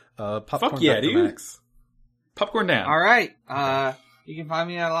it. Popcorn Fuck yeah, dude. Max. Popcorn down. All right. You can find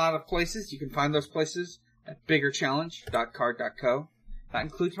me at a lot of places. You can find those places at biggerchallenge.card.co. That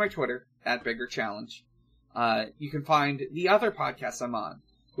includes my Twitter, at biggerchallenge. You can find the other podcasts I'm on,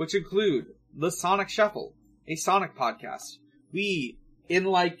 which include The Sonic Shuffle, a Sonic podcast. We, in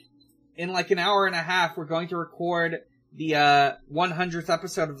like an hour and a half, we're going to record the 100th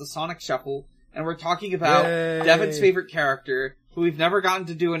episode of The Sonic Shuffle, and we're talking about Devin's favorite character, who we've never gotten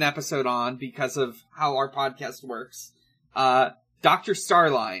to do an episode on because of how our podcast works. Dr.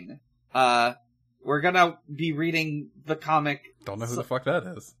 Starline. We're gonna be reading the comic. Don't know who the fuck that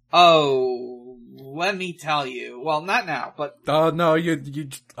is. Oh, let me tell you. Well, not now, but... no,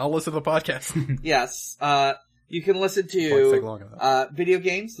 I'll listen to the podcast. Yes. You can listen to Video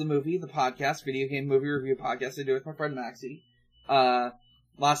Games, the movie, the podcast, Video Game Movie Review podcast I do with my friend Maxie.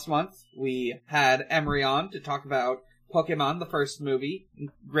 Last month, we had Emery on to talk about Pokemon, the first movie.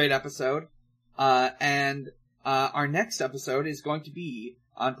 Great episode. And our next episode is going to be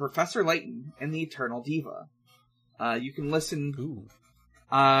on Professor Layton and the Eternal Diva. You can listen. Ooh.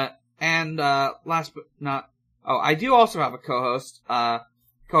 Last but not... Oh, I do also have a co-host,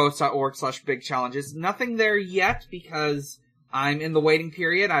 cohost.org/bigchallenges. Nothing there yet because I'm in the waiting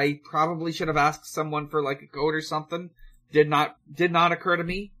period. I probably should have asked someone for like a code or something. Did not occur to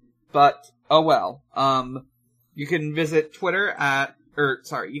me, but oh well. You can visit Twitter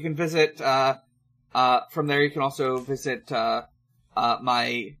you can visit, from there you can also visit,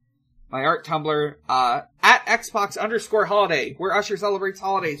 my art Tumblr, at Xbox_holiday, where Usher celebrates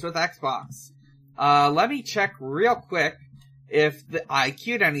holidays with Xbox. Let me check real quick if I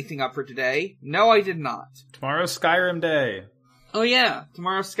queued anything up for today. No, I did not. Tomorrow's Skyrim Day. Oh yeah,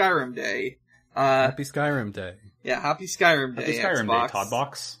 tomorrow's Skyrim Day. Happy Skyrim Day. Yeah, happy Skyrim Day, Happy Skyrim Xbox. Day,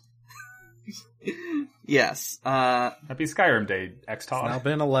 Toddbox. Yes. Happy Skyrim Day, X-Todd. It's now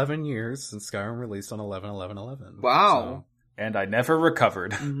been 11 years since Skyrim released on 11/11/11. Wow. So. And I never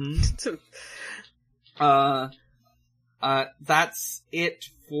recovered. Mm-hmm. That's it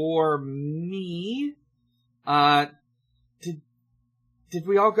for me. Did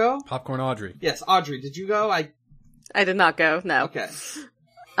we all go? Popcorn Audrey. Yes, Audrey, did you go? I did not go, no. Okay.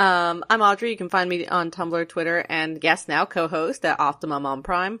 I'm Audrey. You can find me on Tumblr, Twitter, and yes, now co-host at Optimum on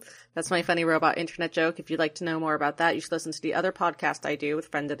Prime. That's my funny robot internet joke. If you'd like to know more about that, you should listen to the other podcast I do with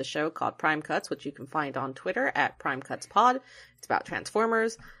friend of the show called Prime Cuts, which you can find on Twitter at PrimeCutsPod. It's about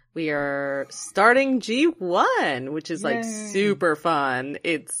Transformers. We are starting G1, which is like super fun.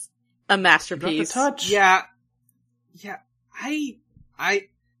 It's a masterpiece. Yeah. I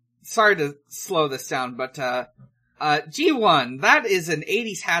sorry to slow this down, but G1, that is an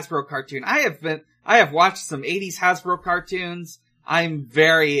 80s Hasbro cartoon. I have watched some 80s Hasbro cartoons. I'm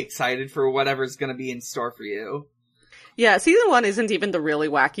very excited for whatever's gonna be in store for you. Yeah, season 1 isn't even the really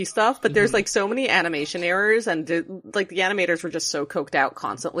wacky stuff, but there's like so many animation errors and like the animators were just so coked out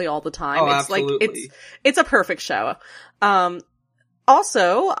constantly all the time. Oh, it's absolutely. like, it's a perfect show.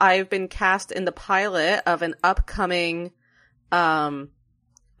 Also, I've been cast in the pilot of an upcoming,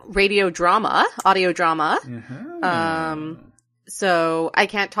 audio drama. So I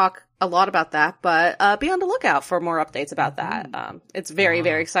can't talk a lot about that, but be on the lookout for more updates about that. It's very,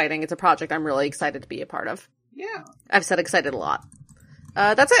 very exciting. It's a project I'm really excited to be a part of. Yeah. I've said excited a lot.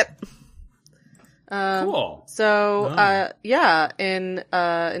 That's it. Cool. So,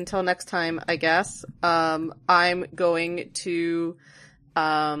 until next time, I guess, I'm going to,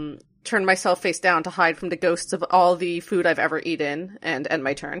 turn myself face down to hide from the ghosts of all the food I've ever eaten and end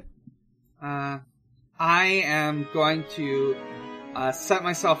my turn. I am going to set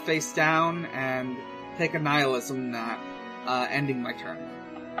myself face down and take a nihilism nap, ending my turn.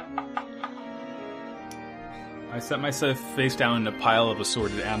 I set myself face down in a pile of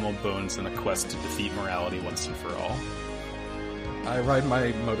assorted animal bones in a quest to defeat morality once and for all. I ride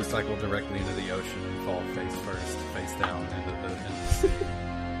my motorcycle directly into the ocean and fall face down into the...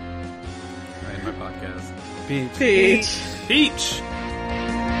 I end my podcast. Peach. Peach!